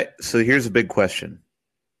 So here's a big question.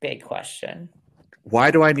 Big question.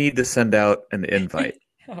 Why do I need to send out an invite?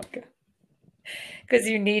 Okay. Because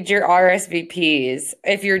you need your RSVPs.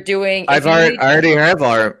 If you're doing, I already have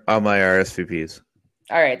all my RSVPs.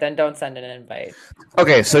 All right, then don't send an invite.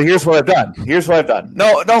 Okay, so here's what I've done.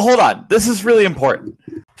 No, hold on. This is really important.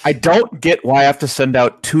 I don't get why I have to send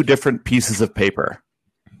out 2 different pieces of paper.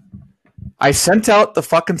 I sent out the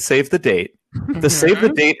fucking save the date. The save the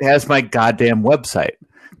date has my goddamn website.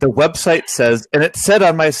 The website says, and it said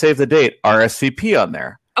on my save the date RSVP on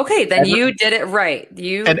there. Okay, then you did it right.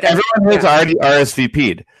 Everyone has already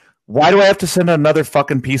RSVP'd. Why do I have to send another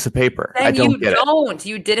fucking piece of paper? Then I don't get it.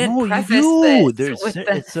 You didn't No, preface you do. this.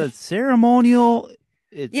 It's a ceremonial.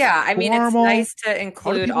 It's I mean, it's formal. nice to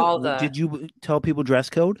include all the. Did you tell people dress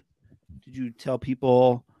code? Did you tell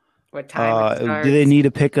people What time? do they need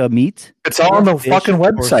to pick a meat? It's all on the Fish fucking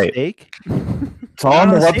or website. steak? It's all on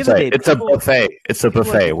the Save the website. date. It's a buffet. It's a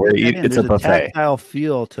buffet. Where you eat. It's a There's buffet. tactile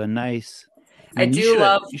feel to a nice. I mean, do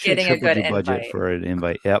love you should getting a triple good your budget invite. for an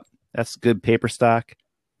invite. Yep, that's good paper stock.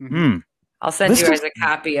 I'll send This you is- guys a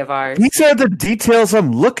copy of ours. These are the details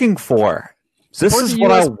I'm looking for. This Support is the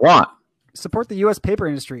what I US want. Support the U.S. paper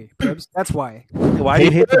industry, Pibbs. That's why. Why do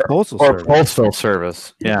you hate the Paper postal or service? postal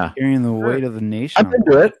service. Yeah. Carrying the weight of the nation. I'm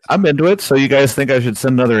into it. I'm into it. So you guys think I should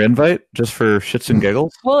send another invite just for shits and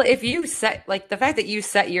giggles? Well, if you set like the fact that you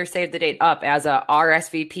set your save the date up as a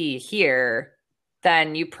RSVP here,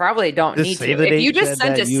 then you probably don't Just need save to. the If date you just said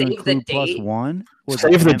sent that a you save the include plus date, one.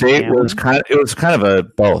 Save the date family? was kind of a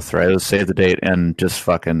both, right? It was save the date and just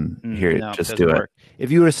fucking here, No, just doesn't do it. work.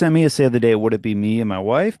 If you were to send me a save the date, would it be me and my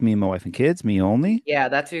wife and kids, me only? yeah,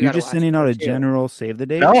 that's who you You're gotta just watch sending out a too. general save the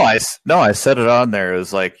date. No, I set it on there. It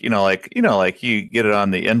was like like you get it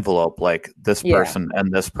on the envelope, like this Yeah. person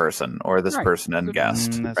and this person, or this Right. person and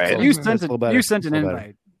guest, that's right? cool. You That's sent a little it. better. You sent an That's a little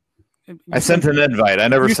invite. I sent an invite. I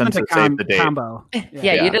never You sent sent to a save the date. combo.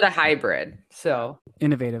 Yeah, you did a hybrid, so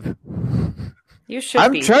Innovative. you should.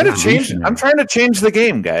 I'm be trying to fine. change. I'm trying to change the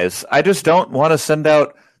game, guys. I just don't want to send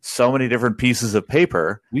out so many different pieces of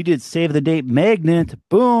paper. We did save the date magnet.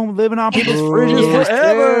 Boom, living on people's fridges Yes,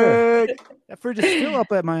 forever. That fridge is still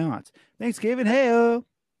up at my aunt's. Thanksgiving, hey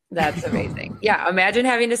That's amazing. Yeah, imagine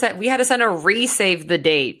having to send. We had to send a resave the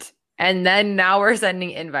date, and then now we're sending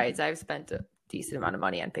invites. I've spent a decent amount of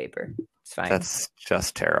money on paper. It's fine. That's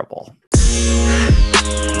just terrible.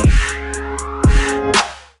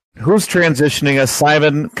 Who's transitioning us?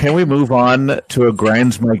 Simon, can we move on to a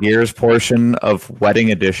grinds my gears portion of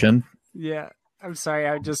wedding edition? Yeah. I'm sorry.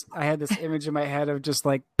 I had this image in my head of just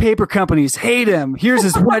like paper companies hate him. Here's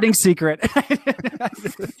his wedding secret.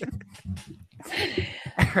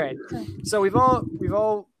 All right. So we've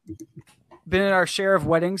all been in our share of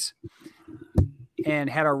weddings and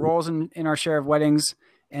had our roles in our share of weddings,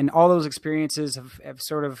 and all those experiences have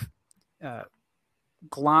sort of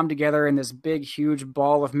glommed together in this big, huge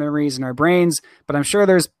ball of memories in our brains. But I'm sure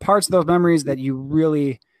there's parts of those memories that you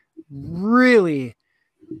really, really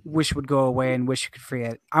wish would go away and wish you could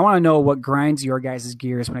forget. I want to know what grinds your guys'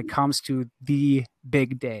 gears when it comes to the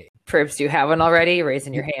big day. Pribs, do you have one already?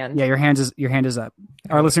 Raising your hand. Yeah, your hand is up.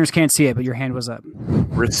 Our listeners can't see it, but your hand was up.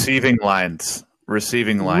 Receiving lines.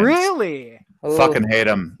 Really? Ooh. Fucking hate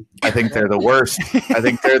them. I think they're the worst. I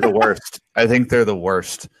think they're the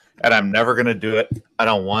worst. And I'm never going to do it. I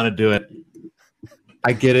don't want to do it.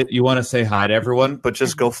 I get it. You want to say hi to everyone, but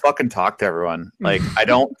just go fucking talk to everyone. Like,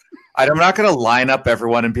 I'm not going to line up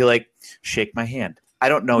everyone and be like, shake my hand. I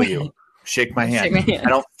don't know you. Shake my hand. I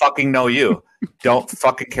don't fucking know you. Don't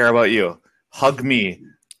fucking care about you. Hug me.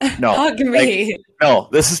 No. Hug me. No,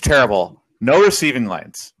 this is terrible. No receiving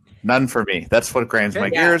lines. None for me. That's what grinds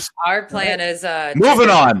my gears. Our plan is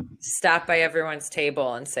moving on. Stop by everyone's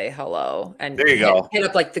table and say hello, and there you go. Hit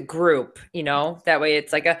up like the group, that way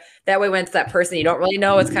it's like that way when it's that person you don't really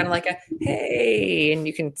know, it's kind of like a hey, and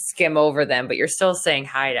you can skim over them, but you're still saying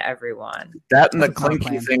hi to everyone. That and the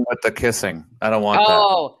clinky thing with the kissing. I don't want that.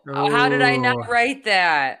 Oh, how did I not write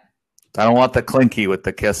that? I don't want the clinky with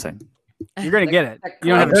the kissing. You're going to get it.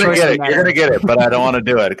 You don't have a choice. You're going to get it, but I don't want to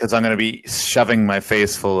do it because I'm going to be shoving my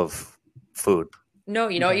face full of food. No,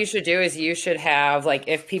 what you should do is you should have, like,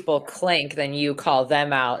 if people clink, then you call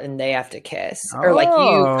them out and they have to kiss. Oh. Or, like, you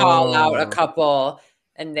call out a couple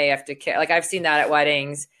and they have to kiss. Like, I've seen that at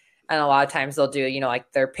weddings. And a lot of times they'll do,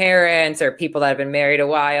 like, their parents or people that have been married a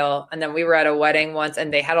while. And then we were at a wedding once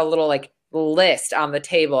and they had a little, like, list on the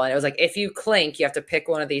table. And it was like, if you clink, you have to pick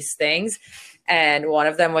one of these things. And one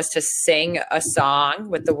of them was to sing a song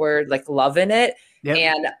with the word like love in it. Yep.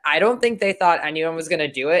 And I don't think they thought anyone was going to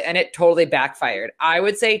do it. And it totally backfired. I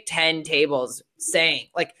would say 10 tables sang,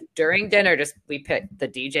 like during dinner, we picked, the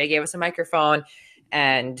DJ gave us a microphone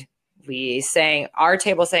and we sang, our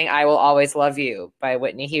table sang I Will Always Love You by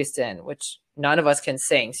Whitney Houston, which none of us can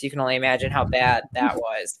sing. So you can only imagine how bad that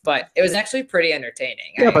was. But it was actually pretty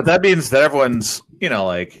entertaining. Yeah, but that means that everyone's,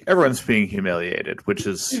 everyone's being humiliated, which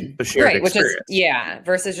is a shared experience.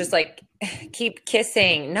 Versus just like, keep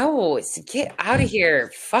kissing. No, get out of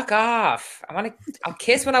here. Fuck off. I'll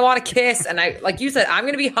kiss when I want to kiss. And like you said, I'm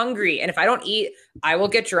going to be hungry. And if I don't eat, I will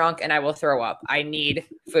get drunk and I will throw up. I need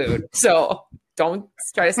food. So don't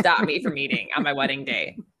try to stop me from eating on my wedding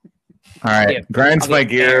day. All right. Grinds my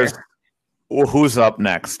gears. Well, who's up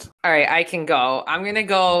next? All right, I can go. I'm going to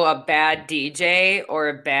go a bad DJ or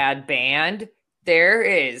a bad band. There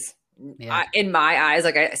is, in my eyes,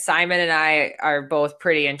 like Simon and I are both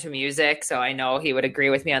pretty into music, so I know he would agree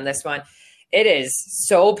with me on this one. It is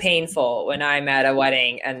so painful when I'm at a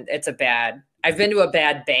wedding and I've been to a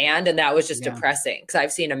bad band and that was just depressing because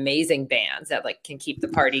I've seen amazing bands that like can keep the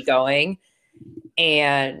party going.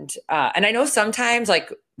 And I know sometimes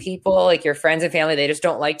like people, like your friends and family, they just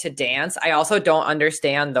don't like to dance. I also don't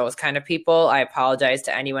understand those kind of people. I apologize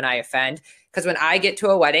to anyone I offend because when I get to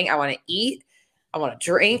a wedding, I want to eat, I want to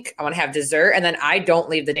drink, I want to have dessert, and then I don't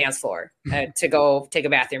leave the dance floor to go take a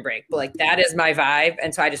bathroom break. But like that is my vibe,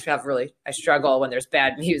 and so I just I struggle when there's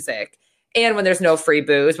bad music and when there's no free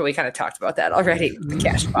booze. But we kind of talked about that already. The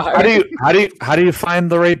cash bar. How do you find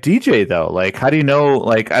the right DJ though? Like, how do you know?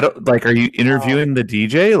 Like, are you interviewing the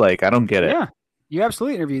DJ? Like, I don't get it. Yeah, you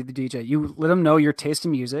absolutely interview the DJ. You let them know your taste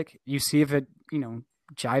in music. You see if it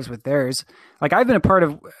jives with theirs. Like I've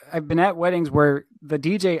been at weddings where the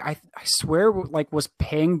DJ, I swear, like was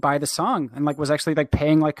paying by the song and like was actually like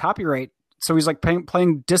paying like copyright. So he's like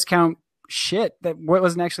playing discount shit that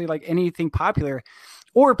wasn't actually like anything popular,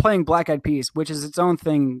 or playing Black Eyed Peas, which is its own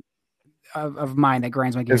thing of mine that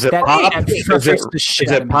grinds my gears. Is it pop?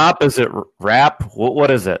 Is it pop? Is it rap?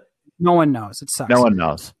 What is it? No one knows. It sucks. No one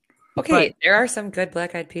knows. Okay, but there are some good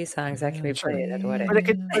Black Eyed Peas songs that can be played at a wedding. But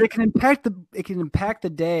it can impact the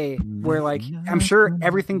day where like I'm sure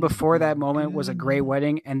everything before that moment was a great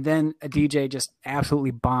wedding, and then a DJ just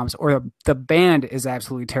absolutely bombs, or the band is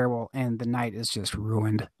absolutely terrible, and the night is just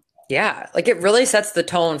ruined. Yeah, like it really sets the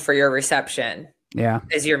tone for your reception. Yeah,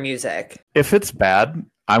 is your music. If it's bad,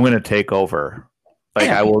 I'm going to take over. Like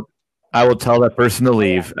I will tell that person to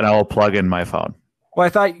leave, and I will plug in my phone. Well, I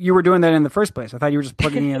thought you were doing that in the first place. I thought you were just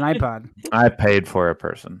plugging in an iPod. I paid for a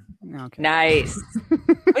person. Okay. Nice.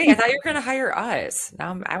 Wait, I thought you were going to hire us.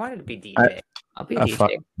 Now I wanted to be DJ. I'll be a I DJ.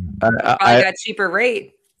 fuck- I got cheaper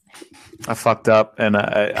rate. I fucked up, and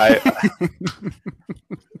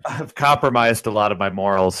I've compromised a lot of my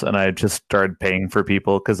morals, and I just started paying for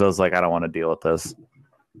people because I was like, I don't want to deal with this.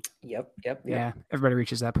 Yep. Yeah, everybody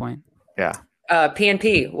reaches that point. Yeah.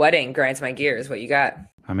 P&P wedding grinds my gears. What you got?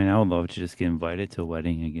 I mean, I would love to just get invited to a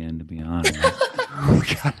wedding again, to be honest. Oh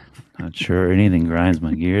God. Not sure anything grinds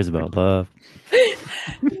my gears about love.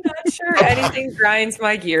 Not sure anything grinds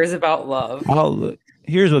my gears about love.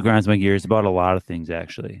 Here's what grinds my gears about a lot of things,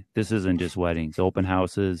 actually. This isn't just weddings, open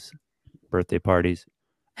houses, birthday parties.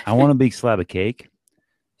 I want a big slab of cake.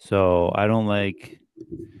 So I don't like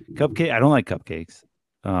cupcake. I don't like cupcakes.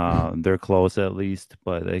 They're close at least.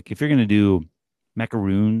 But like, if you're going to do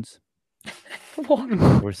macaroons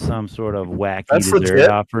or some sort of wacky That's dessert legit.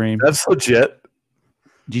 offering, That's legit.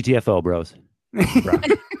 GTFO, bros. Bro.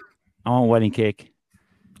 I want wedding cake.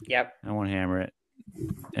 Yep. I want to hammer it.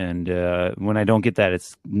 And when I don't get that,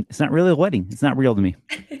 it's not really a wedding. It's not real to me.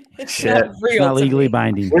 It's Shit. not It's real not to legally me.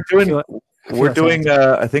 binding. We're doing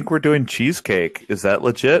I think we're doing cheesecake. Is that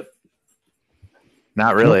legit?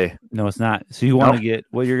 Not really. No, it's not. So you want to get,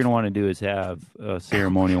 what you're going to want to do is have a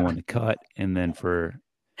ceremonial one to cut. And then for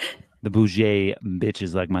the bougie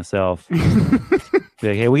bitches like myself, be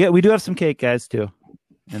like, hey, we do have some cake, guys, too.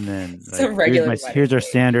 And then Some regular here's our wedding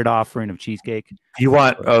standard offering of cheesecake. You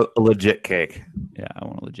want a legit cake. Yeah, I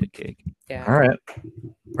want a legit cake. Yeah. All right.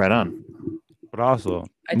 Right on. But also,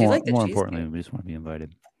 I do more, like the more cheesecake. importantly, we just want to be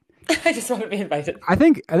invited. I just want to be invited. I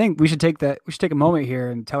think we should take a moment here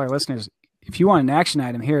and tell our listeners, if you want an action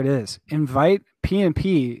item, here it is. Invite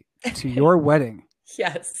P&P to your wedding.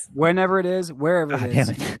 Yes. Whenever it is, wherever God it damn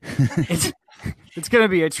is. it. It's going to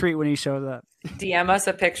be a treat when he shows up. DM us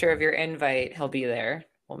a picture of your invite. He'll be there.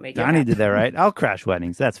 We'll make it Donnie happen. did that right. I'll crash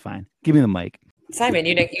weddings. That's fine. Give me the mic. Simon,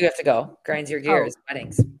 you have to go. Grinds your gears.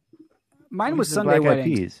 Weddings. Mine was This is Sunday Black Eyed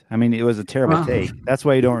weddings. Peas. I mean, it was a terrible Wow. take. That's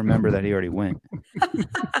why you don't remember that he already went.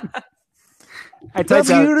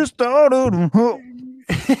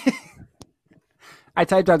 I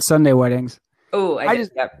typed out Sunday weddings. Oh, I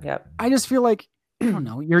just yep. I just feel like, I don't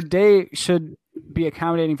know, your day should be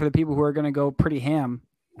accommodating for the people who are going to go pretty ham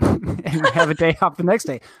and have a day off the next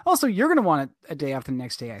day. Also, you're going to want a day off the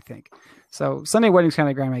next day, I think. So Sunday weddings kind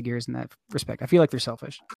of grind my gears in that respect. I feel like they're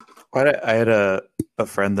selfish. I had a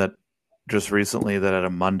friend that just recently that had a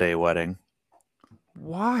Monday wedding.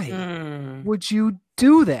 Why Hmm. would you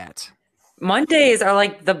do that? Mondays are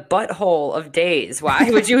like the butthole of days. Why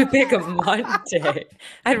would you pick a Monday?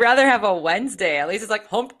 I'd rather have a Wednesday. At least it's like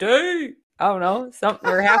hump day. I don't know.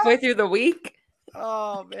 We're halfway through the week.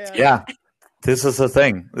 Oh, man. Yeah. This is a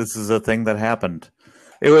thing. This is a thing that happened.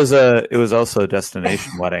 It was also a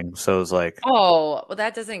destination wedding. So it was like, Oh, well,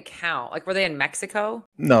 that doesn't count. Like, were they in Mexico?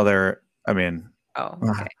 no, Oh,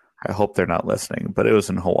 okay. I hope they're not listening, but it was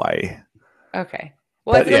in Hawaii. Okay.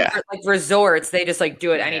 Well, I But feel yeah. like resorts, they just like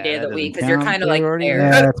do it any Yeah, day of that the week doesn't because you're count. kind of They like already- there.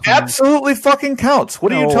 Yeah. That absolutely fucking counts.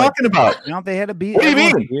 What are you No, talking about? Now they had to be. What do you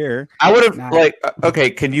everyone mean? Here. I would have Nah.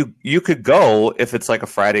 okay, you could go if it's like a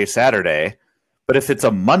Friday, Saturday, but if it's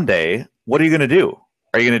a Monday, what are you going to do?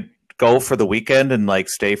 Are you going to go for the weekend and like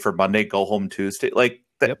stay for Monday, go home Tuesday? Like,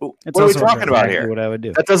 Yep. what It's are we also talking about Exactly here? what I would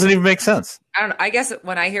do. That doesn't even make sense. I don't know. I guess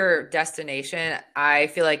when I hear destination, I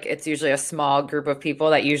feel like it's usually a small group of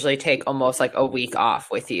people that usually take almost like a week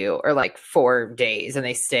off with you or like 4 days and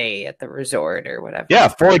they stay at the resort or whatever. Yeah,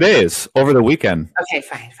 4 days over the weekend. Okay,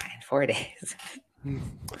 fine. 4 days.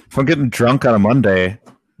 If I'm getting drunk on a Monday,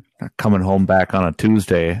 not coming home back on a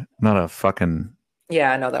Tuesday, not a fucking.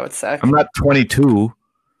 Yeah, no, that would suck. I'm not 22.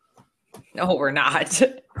 No, we're not.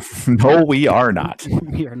 No, we are not.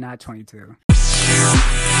 We are not 22.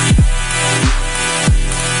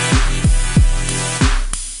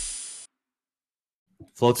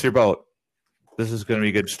 Floats your boat. This is going to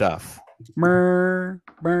be good stuff. Brr,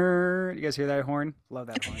 brr. You guys hear that horn? Love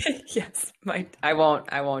that horn. Yes, I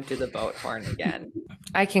won't do the boat horn again.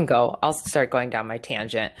 I can go. I'll start going down my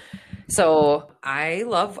tangent. So I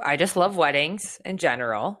just love weddings in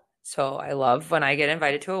general. So I love when I get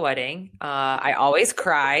invited to a wedding. I always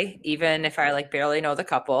cry, even if I like barely know the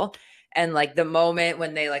couple. And like the moment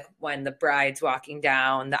when when the bride's walking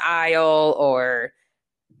down the aisle or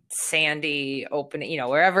Sandy opening,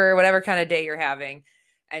 whatever kind of day you're having,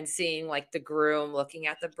 and seeing like the groom looking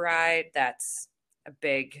at the bride, that's a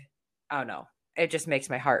big, I don't know, it just makes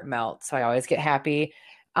my heart melt. So I always get happy.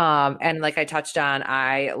 And like I touched on,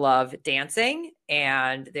 I love dancing,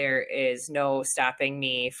 and there is no stopping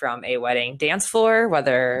me from a wedding dance floor,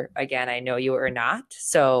 whether, again, I know you or not.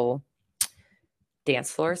 So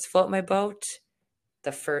dance floors float my boat.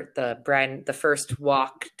 the first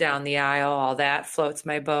walk down the aisle, all that floats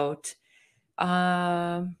my boat.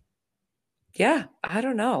 Yeah, I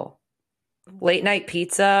don't know. Late night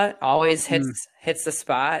pizza always hits the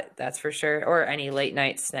spot, that's for sure. Or any late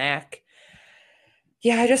night snack.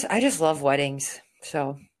 Yeah, I just love weddings.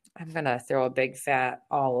 So I'm gonna throw a big fat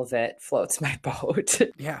all of it floats my boat.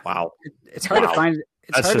 Yeah. Wow. It's hard to find.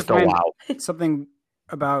 It's That's hard just to a find wow. something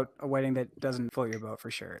about a wedding that doesn't float your boat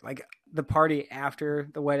for sure. Like the party after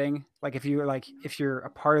the wedding, like if you're a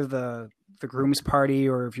part of the groom's party,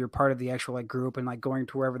 or if you're part of the actual like group and like going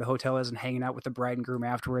to wherever the hotel is and hanging out with the bride and groom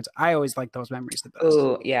afterwards. I always like those memories the best.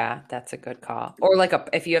 Oh, yeah, that's a good call. Or like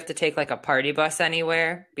if you have to take like a party bus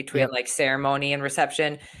anywhere between like ceremony and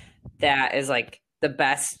reception, that is like the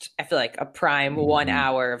best. I feel like a prime 1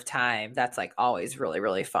 hour of time. That's like always really,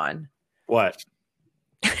 really fun. What?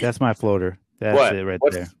 That's my floater. That's What? it right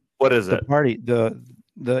What's- there. What is The it? party, the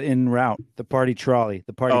en route, the party trolley,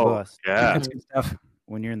 the party bus. Yeah. That's good stuff.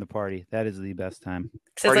 When you're in the party, that is the best time.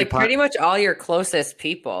 So it's like pretty much all your closest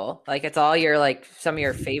people. Like it's all your like some of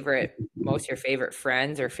your favorite, most of your favorite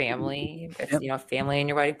friends or family. If you know, family in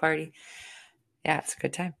your wedding party. Yeah, it's a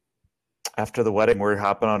good time. After the wedding, we're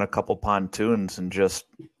hopping on a couple pontoons and just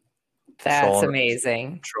That's trolling-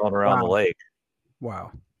 amazing. trolling around the lake.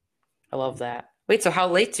 Wow. I love that. Wait, so how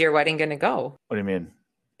late's your wedding gonna go? What do you mean?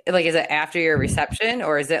 Like, is it after your reception,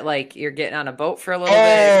 or is it like you're getting on a boat for a little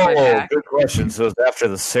bit? Going Oh, back? good question. So it's after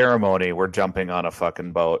the ceremony, we're jumping on a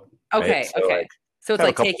fucking boat. right? Okay, So, okay. like, So it's have a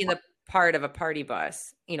like couple- taking the part of a party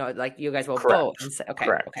bus. You know, like you guys will Correct. boat. And say, okay,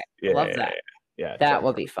 Correct. okay. Yeah, Love yeah, that. Yeah, That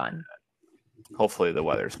will be fun. hopefully the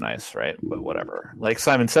weather's nice, right? But whatever. Like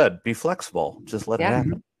Simon said, be flexible. Just let it Yeah.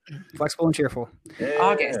 happen. Flexible and cheerful.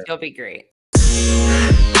 August, you'll be great.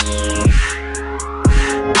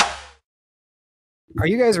 Are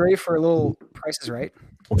you guys ready for a little Price is Right?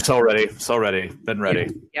 So ready. Been ready.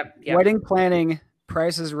 Yep. Wedding planning,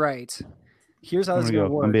 Price is Right. Here's how I'm this is gonna going to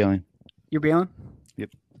go. work. I'm bailing. You're bailing? Yep.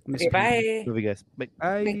 Okay, bye. Love you guys. Bye.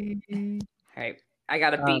 Bye. All right. I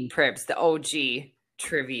got to beat Pribs, the OG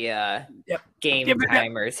trivia game Yep.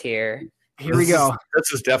 timers here. Here we go.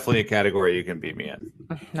 This is definitely a category you can beat me in.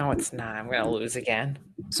 No, it's not. I'm going to lose again.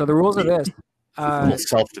 So the rules are this. A little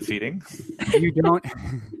self-defeating. You don't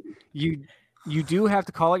you do have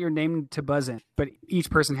to call out your name to buzz in, but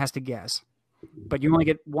each person has to guess. But you only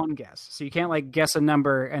get one guess. So you can't like guess a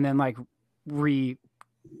number and then like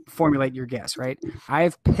reformulate your guess, right?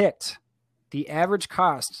 I've picked the average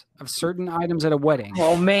cost of certain items at a wedding,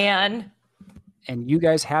 Oh, man. and you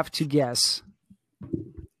guys have to guess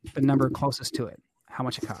the number closest to it, how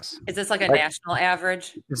much it costs. Is this like a national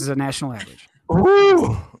average? This is a national average.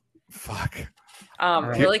 Ooh, fuck.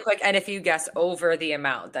 right. Really quick, and if you guess over the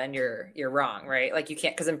amount, then you're wrong, right? Like you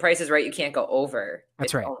can't, because in Price is Right, you can't go over. That's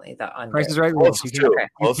It's right. Only the under. Price is Right rules. Closest You, to. can, you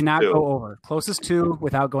Closest cannot to. go over. Closest to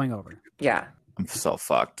without going over. Yeah. I'm so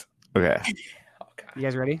fucked. Okay. Oh God. You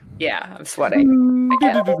guys ready? Yeah, I'm sweating.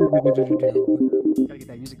 Gotta get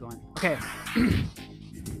that music going. Okay.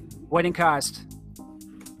 Wedding cost.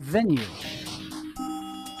 Venue.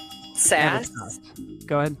 Sass. Average cost.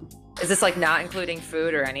 Go ahead. Is this like not including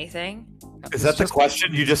food or anything? Is that the just-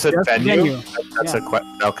 question? You just said just venue? venue. That's Yeah. a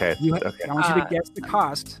question. Okay. Okay. I want you to guess the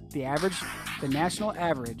cost, the average, the national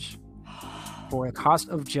average for the cost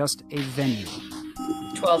of just a venue.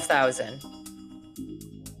 12,000.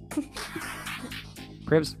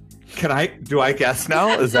 Cribs. Do I guess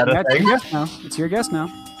now? Is that a That's thing? your guess now. It's your guess now.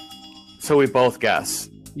 So we both guess.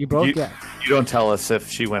 You both You- guess. You don't tell us if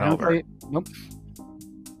she went I don't over. tell you- Nope.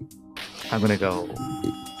 I'm gonna go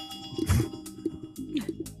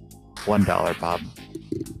 $1, Bob.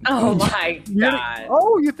 Oh my God.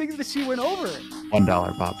 Oh, you think that she went over? $1,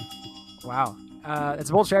 Bob. Wow. It's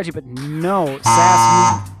a bold strategy, but no,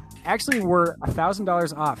 Sass, you actually were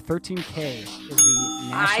 $1,000 off. 13K is the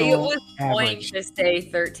I national was going average. to say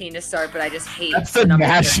 13 to start, but I just hate That's the number.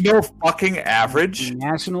 national fucking average.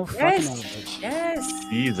 National fucking Yes. average. Yes.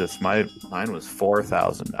 Jesus, mine was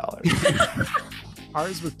 $4,000.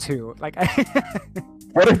 Ours was 2. Like,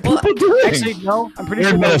 What are people doing? actually, no, I'm pretty We're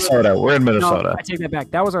sure in that was- Minnesota. We're in No, Minnesota. I take that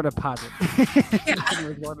back. That was our deposit. It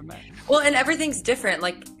was more than that. Well, and everything's different.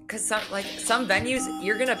 Like, because some venues,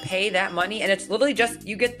 you're gonna pay that money, and it's literally just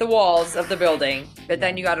you get the walls of the building, but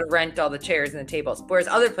then you got to rent all the chairs and the tables. Whereas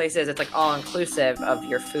other places, it's like all inclusive of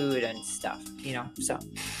your food and stuff. You know. So,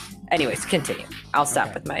 anyways, continue. I'll stop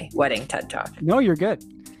Okay. with my wedding TED talk. No, you're good.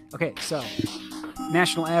 Okay, so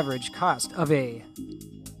national average cost of a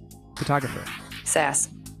photographer. Sass.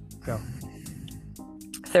 Go.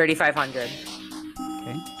 3,500.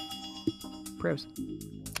 Okay. Pros.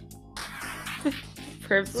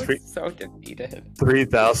 Cribs looks so defeated.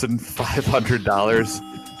 $3,500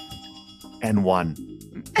 and one.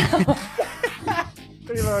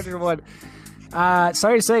 3,501.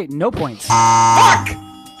 Sorry to say, no points. Fuck!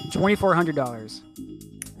 $2,400.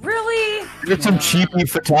 Really? Get some cheapy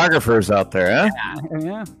photographers out there,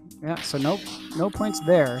 huh? Yeah. So no points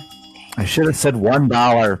there. I should have said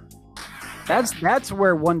 $1. That's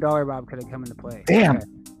where $1 Bob could have come into play. Damn. Okay.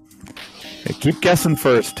 Hey, keep guessing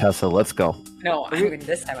first, Tessa. Let's go. No,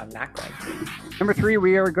 this time I'm not going to. Number 3,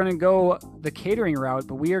 we are going to go the catering route,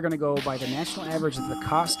 but we are going to go by the national average of the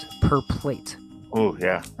cost per plate. Oh,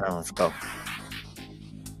 yeah. Well, let's go.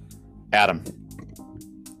 Adam.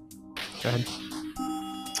 Go ahead.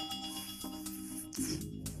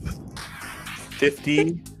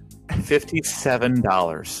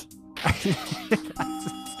 $57.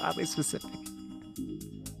 That's oddly specific.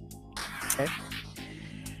 Okay.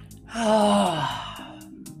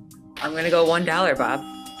 I'm going to go $1, Bob.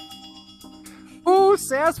 Ooh,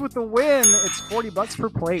 Sass with the win. It's $40 per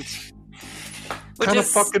plate. Which Kind of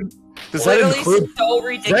is fucking. Does that literally include? so Does that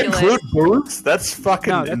ridiculous. include booze? That's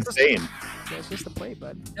fucking No, that's insane. That's just the plate,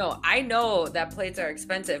 bud. No, I know that plates are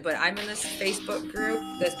expensive, but I'm in this Facebook group,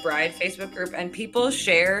 this bride Facebook group, and people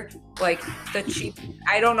share like the cheap.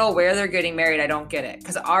 I don't know where they're getting married. I don't get it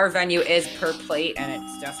because our venue is per plate, and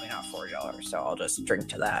it's definitely not $40. So I'll just drink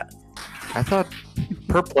to that. I thought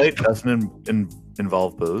per plate doesn't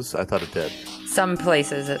involve booze. I thought it did. Some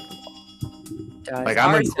places it does. Like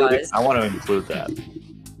I'm Ours including. does. I want to include that.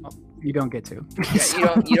 You don't get to.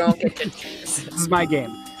 Yeah, you don't get to choose. This is my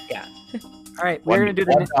game. Yeah. All right, we're gonna do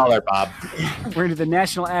the $1, Bob. we're gonna do the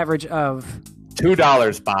national average of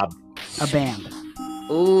 $2, Bob. a band,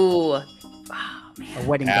 Ooh. a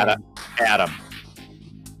wedding Adam. band. Adam.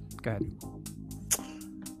 Go ahead.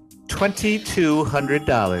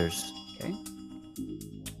 $2,200. Okay.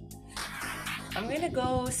 I'm gonna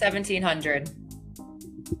go 1,700.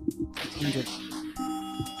 1,500.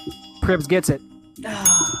 Cribs gets it.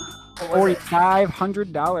 What was it?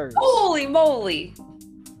 $4,500. Holy moly!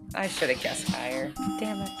 I should have guessed higher.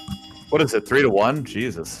 Damn it. What is it? 3-1?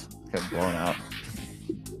 Jesus. Getting blown out.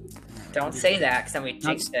 Don't say that because then we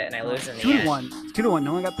jinxed it and I lose in the 2-1. It's 2-1.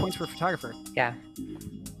 No one got points for photographer. Yeah.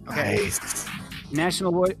 Okay. Nice.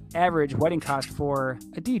 National average wedding cost for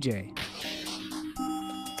a DJ.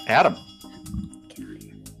 Adam.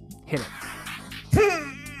 Hit it.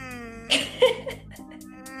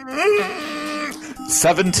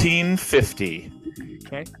 $1,750.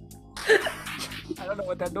 Okay. I don't know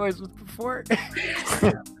what that noise was before.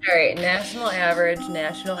 All right. National average.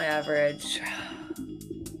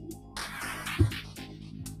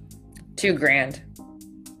 $2,000.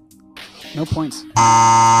 No points.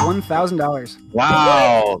 $1,000.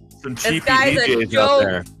 Wow. Some This cheapy guy's a DJs out joke.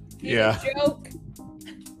 there. He's Yeah. a joke.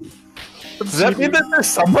 Does that mean that there's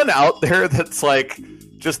someone out there that's like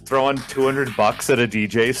just throwing $200 at a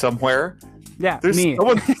DJ somewhere? Yeah, There's me.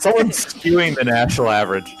 someone skewing the national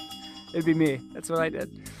average. It'd be me. That's what I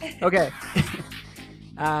did. Okay.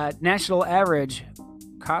 National average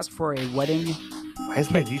cost for a wedding. Why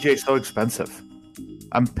is my DJ so expensive?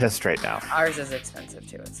 I'm pissed right now. Ours is expensive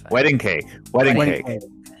too. It's fine. Wedding cake. Wedding Wedding cake.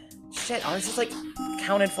 Shit, ours is like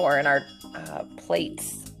counted for in our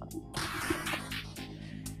plates.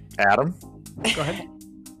 Adam, Go ahead.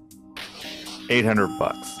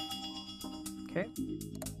 $800. Okay.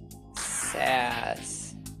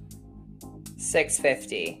 Sass.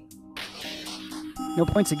 $650. No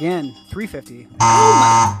points again. $350.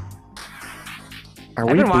 Are I've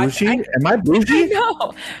we been watching- bougie? Am I bougie?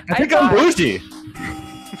 No. I think I'm bougie.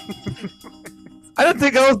 I didn't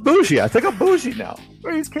think I was bougie. I think I'm bougie now.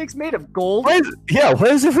 What are these cakes made of? Gold? Why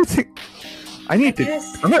is everything? I'm going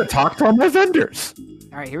to talk to all my vendors.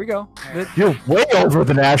 All right, here we go. You're way over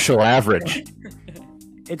the national average.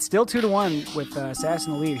 It's still 2-1 with Sass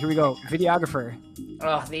in the lead. Here we go. Videographer.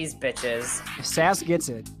 Oh, these bitches. If Sass gets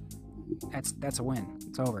it, that's a win.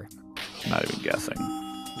 It's over. Not even guessing.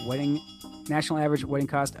 Wedding national average wedding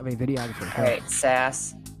cost of a videographer. All right,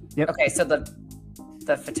 Sass. Yep. Okay, so the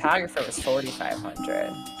photographer was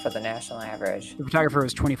 $4,500 for the national average. The photographer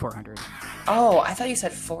was $2,400. Oh, I thought you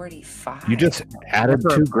said 45. You just added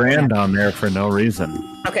 $2,000 on there for no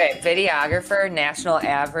reason. Okay, videographer national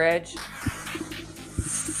average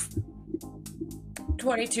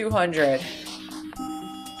 $2,200.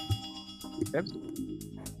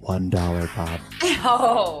 $1, Bob.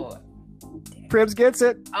 Oh, Cribs gets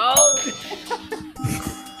it. oh,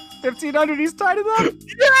 $1,500. He's tied it up.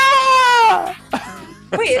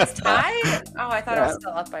 wait, it's tied. Oh, I thought I was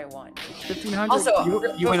still up by one. $1,500. Also, you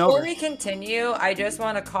went before over. we continue, I just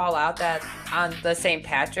want to call out that on the St.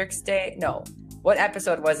 Patrick's Day, no, what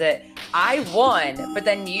episode was it? I won, but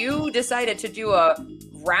then you decided to do a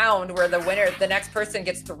round where the next person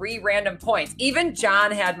gets 3 random points. Even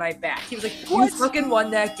John had my back. He was like, "You fucking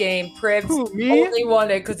won that game, Pribs. Who, me? Only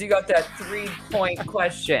won it because you got that 3-point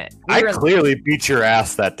question." I clearly beat your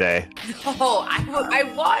ass that day. Oh, I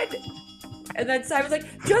won. And then Simon's like,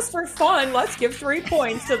 "Just for fun, let's give 3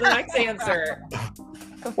 points to the next answer."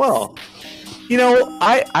 Well, you know,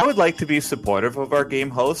 I would like to be supportive of our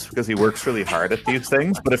game host because he works really hard at these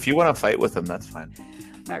things. But if you want to fight with him, that's fine.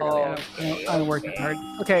 Not really. I don't work that hard.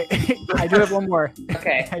 Okay, I do have one more.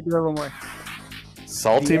 Okay. I do have one more.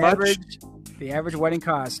 Salty much? The average wedding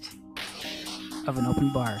cost of an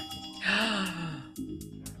open bar.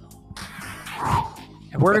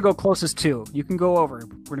 And we're gonna go closest to. You can go over.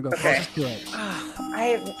 We're gonna go closest to it.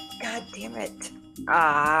 God damn it.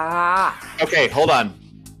 Okay, hold on.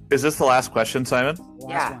 Is this the last question, Simon?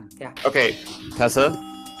 Last one. Yeah. Okay, Tessa,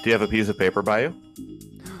 do you have a piece of paper by you?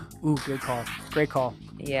 Ooh, good call. Great call.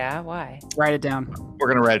 Yeah, why? Write it down. We're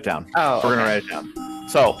gonna write it down. Oh, We're gonna write it down.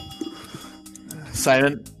 So,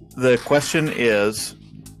 Simon, the question is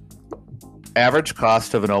average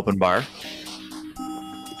cost of an open bar.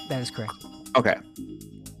 That is correct. Okay.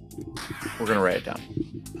 We're gonna write it down.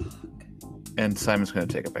 And Simon's gonna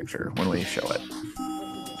take a picture when we show it.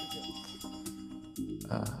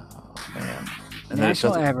 Oh man. And then it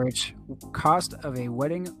National doesn't- average cost of a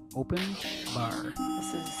wedding open bar.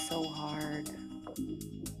 This is so hard.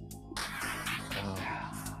 Oh,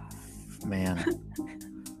 man.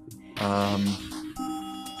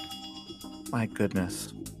 My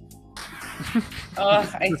goodness.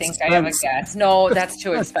 I think I have a guess. No, that's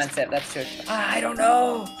too expensive. That's too expensive. I don't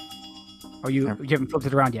know. Oh, you haven't flipped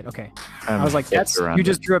it around yet? Okay. I I'm was like, flipped around you it.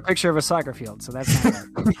 just drew a picture of a soccer field, so that's not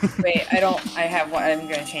it. Wait, I have one. I'm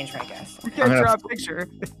going to change my guess. You can't gonna- draw a picture.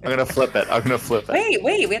 I'm gonna flip it.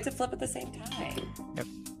 Wait, we have to flip at the same time. Yep.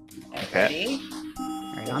 Okay. Ready?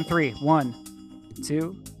 All right, on 3. 1,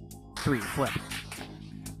 2, 3. Flip.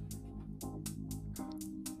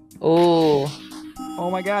 Oh. Oh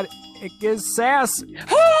my God! It gives Sass. Sass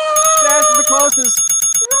is the closest.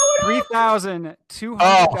 $3,200.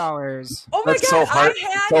 Oh my That's God.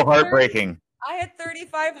 so heartbreaking. I had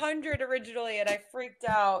 3,500 originally, and I freaked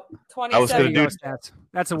out. I was gonna 27. do- Stats.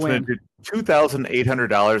 That's a I was gonna win. do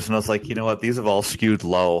 $2,800, and I was like, you know what? These have all skewed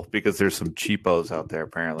low because there's some cheapos out there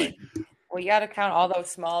apparently. Well, you got to count all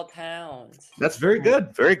those small towns. That's very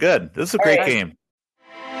good. Very good. This is a All great right. game.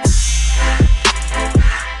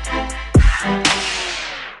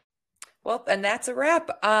 Well, and that's a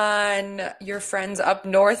wrap on your friends up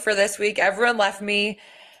north for this week. Everyone left me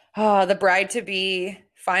the bride-to-be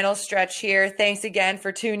final stretch here. Thanks again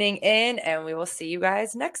for tuning in, and we will see you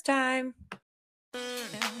guys next time.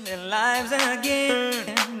 Their lives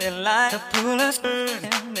again, their lives to pull us,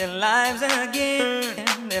 their lives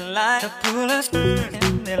again, their lives to pull us,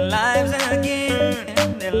 their lives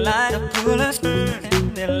again, their lives to pull us,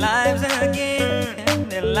 their lives again,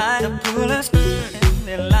 their lives to pull us,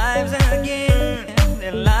 their lives again,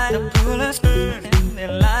 their lives to pull us,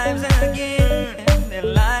 their lives.